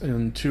Talks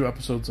in 2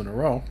 episodes in a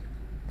row,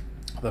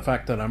 the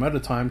fact that I'm out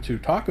of time to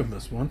talk of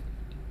this one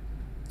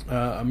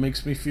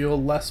makes me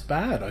feel less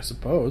bad, I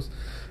suppose.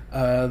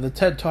 The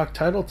TED Talk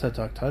title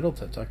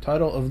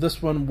of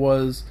this one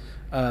was,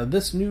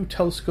 This New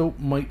Telescope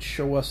Might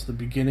Show Us the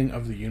Beginning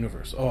of the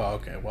Universe. Oh,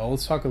 okay, well,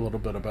 let's talk a little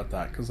bit about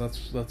that, because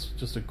that's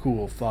just a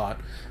cool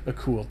thought, a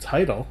cool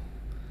title.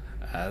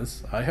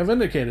 As I have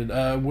indicated,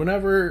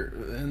 whenever,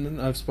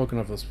 and I've spoken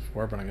of this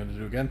before, but I'm going to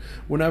do it again,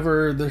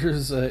 whenever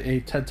there's a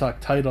TED Talk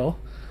title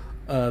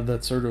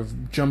that sort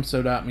of jumps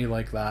out at me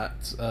like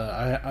that,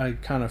 I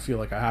kind of feel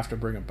like I have to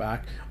bring it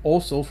back.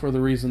 Also, for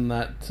the reason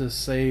that to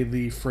say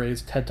the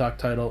phrase TED Talk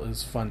title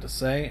is fun to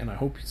say, and I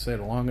hope you say it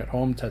along at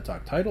home. TED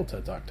Talk title,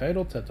 TED Talk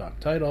title, TED Talk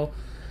title.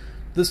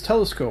 This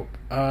telescope,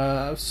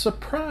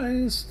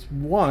 surprised,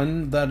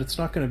 one, that it's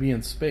not going to be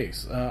in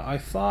space. I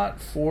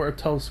thought for a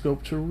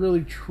telescope to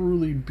really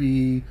truly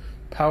be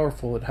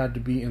powerful, it had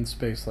to be in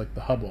space like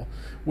the Hubble,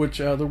 which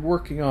they're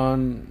working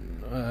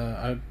on.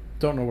 I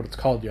don't know what it's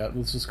called yet.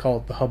 Let's just call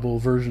it the Hubble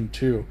version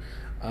 2,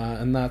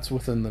 and that's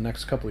within the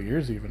next couple of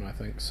years even, I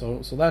think.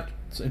 So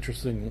that's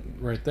interesting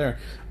right there.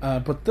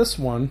 But this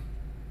one,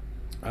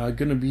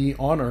 going to be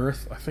on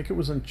Earth. I think it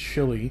was in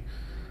Chile,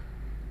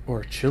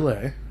 or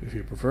Chile, if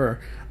you prefer,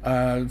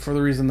 for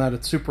the reason that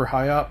it's super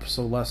high up,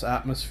 so less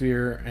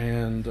atmosphere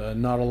and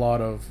not a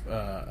lot of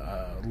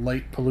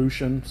light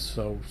pollution,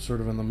 so sort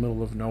of in the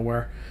middle of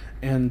nowhere.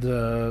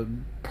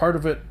 And part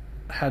of it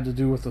had to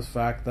do with the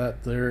fact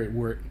that they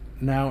were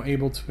now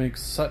able to make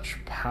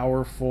such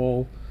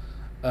powerful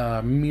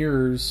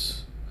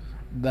mirrors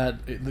that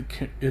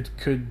it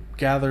could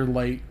gather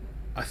light.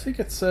 I think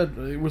it said,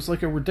 it was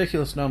like a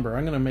ridiculous number,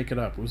 I'm going to make it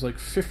up, it was like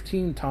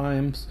 15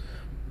 times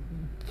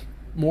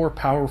more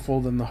powerful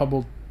than the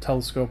Hubble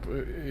telescope.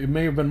 It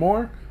may have been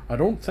more. I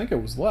don't think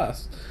it was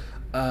less.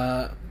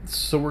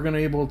 So we're going to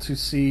be able to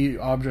see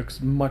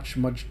objects much,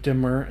 much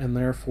dimmer and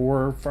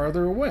therefore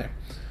farther away.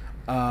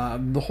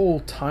 The whole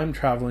time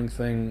traveling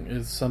thing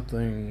is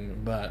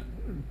something that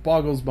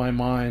boggles my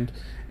mind,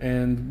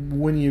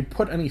 and when you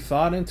put any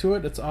thought into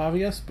it, it's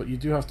obvious, but you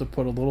do have to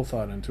put a little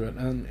thought into it,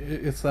 and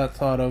it's that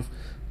thought of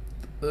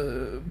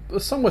a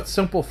somewhat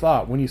simple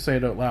thought when you say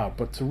it out loud,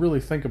 but to really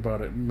think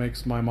about it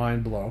makes my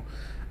mind blow.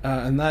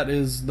 And that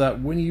is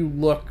that when you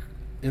look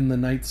in the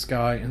night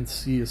sky and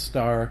see a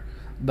star,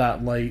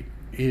 that light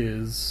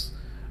is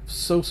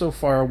so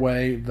far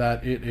away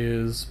that it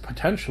is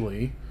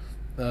potentially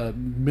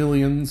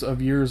millions of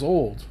years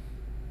old.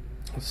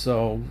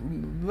 So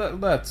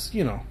that's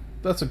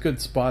a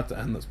good spot to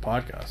end this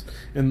podcast,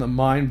 in the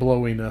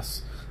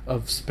mind-blowiness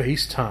of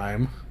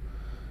space-time.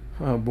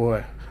 Oh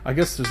boy. I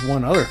guess there's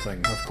one other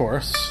thing, of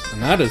course,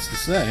 and that is to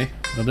say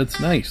that it's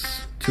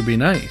nice to be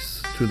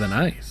nice to the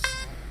nice.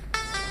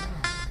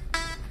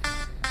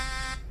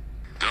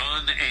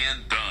 Done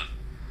and done.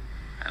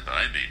 And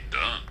I mean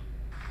done.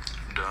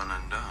 Done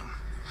and done.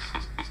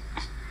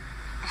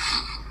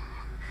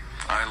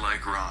 I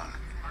like Ron.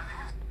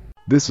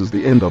 This is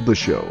the end of the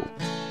show.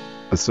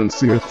 A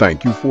sincere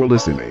thank you for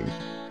listening.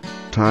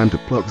 Time to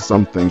plug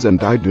some things,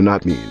 and I do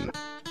not mean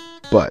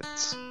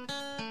butts.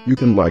 You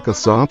can like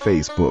us on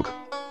Facebook.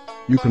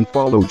 You can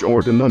follow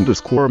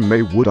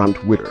Jordan_Maywood on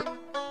Twitter.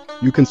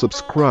 You can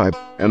subscribe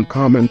and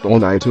comment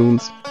on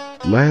iTunes.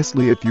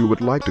 Lastly, if you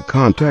would like to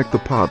contact the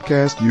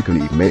podcast, you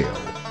can email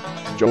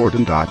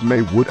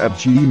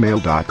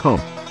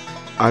jordan.maywood@gmail.com.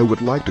 I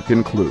would like to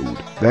conclude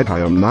that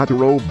I am not a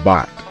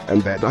robot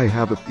and that I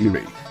have a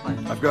theory.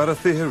 I've got a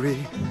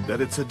theory that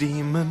it's a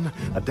demon,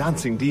 a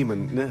dancing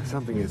demon. Nah,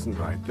 something isn't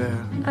right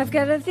there. I've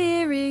got a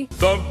theory.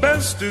 The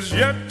best is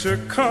yet to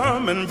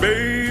come, and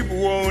babe,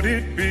 won't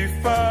it be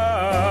fine?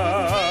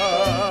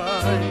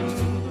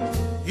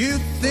 You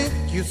think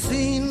you've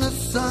seen the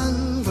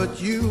sun,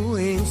 but you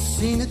ain't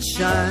seen it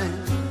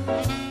shine.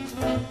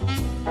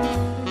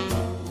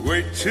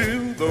 Wait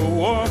till the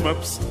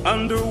warm-up's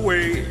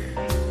underway.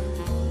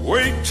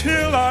 Wait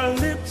till our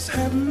lips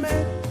have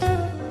met.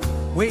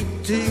 Wait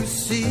till you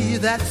see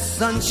that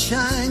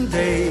sunshine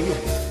day.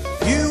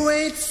 You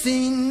ain't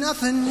seen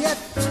nothing yet.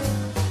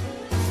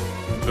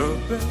 The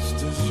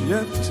best is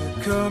yet to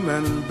come,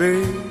 and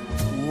babe,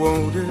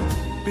 won't it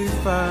be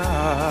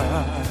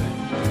fine?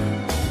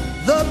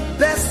 The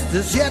best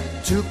is yet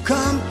to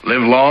come.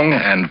 Live long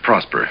and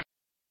prosper.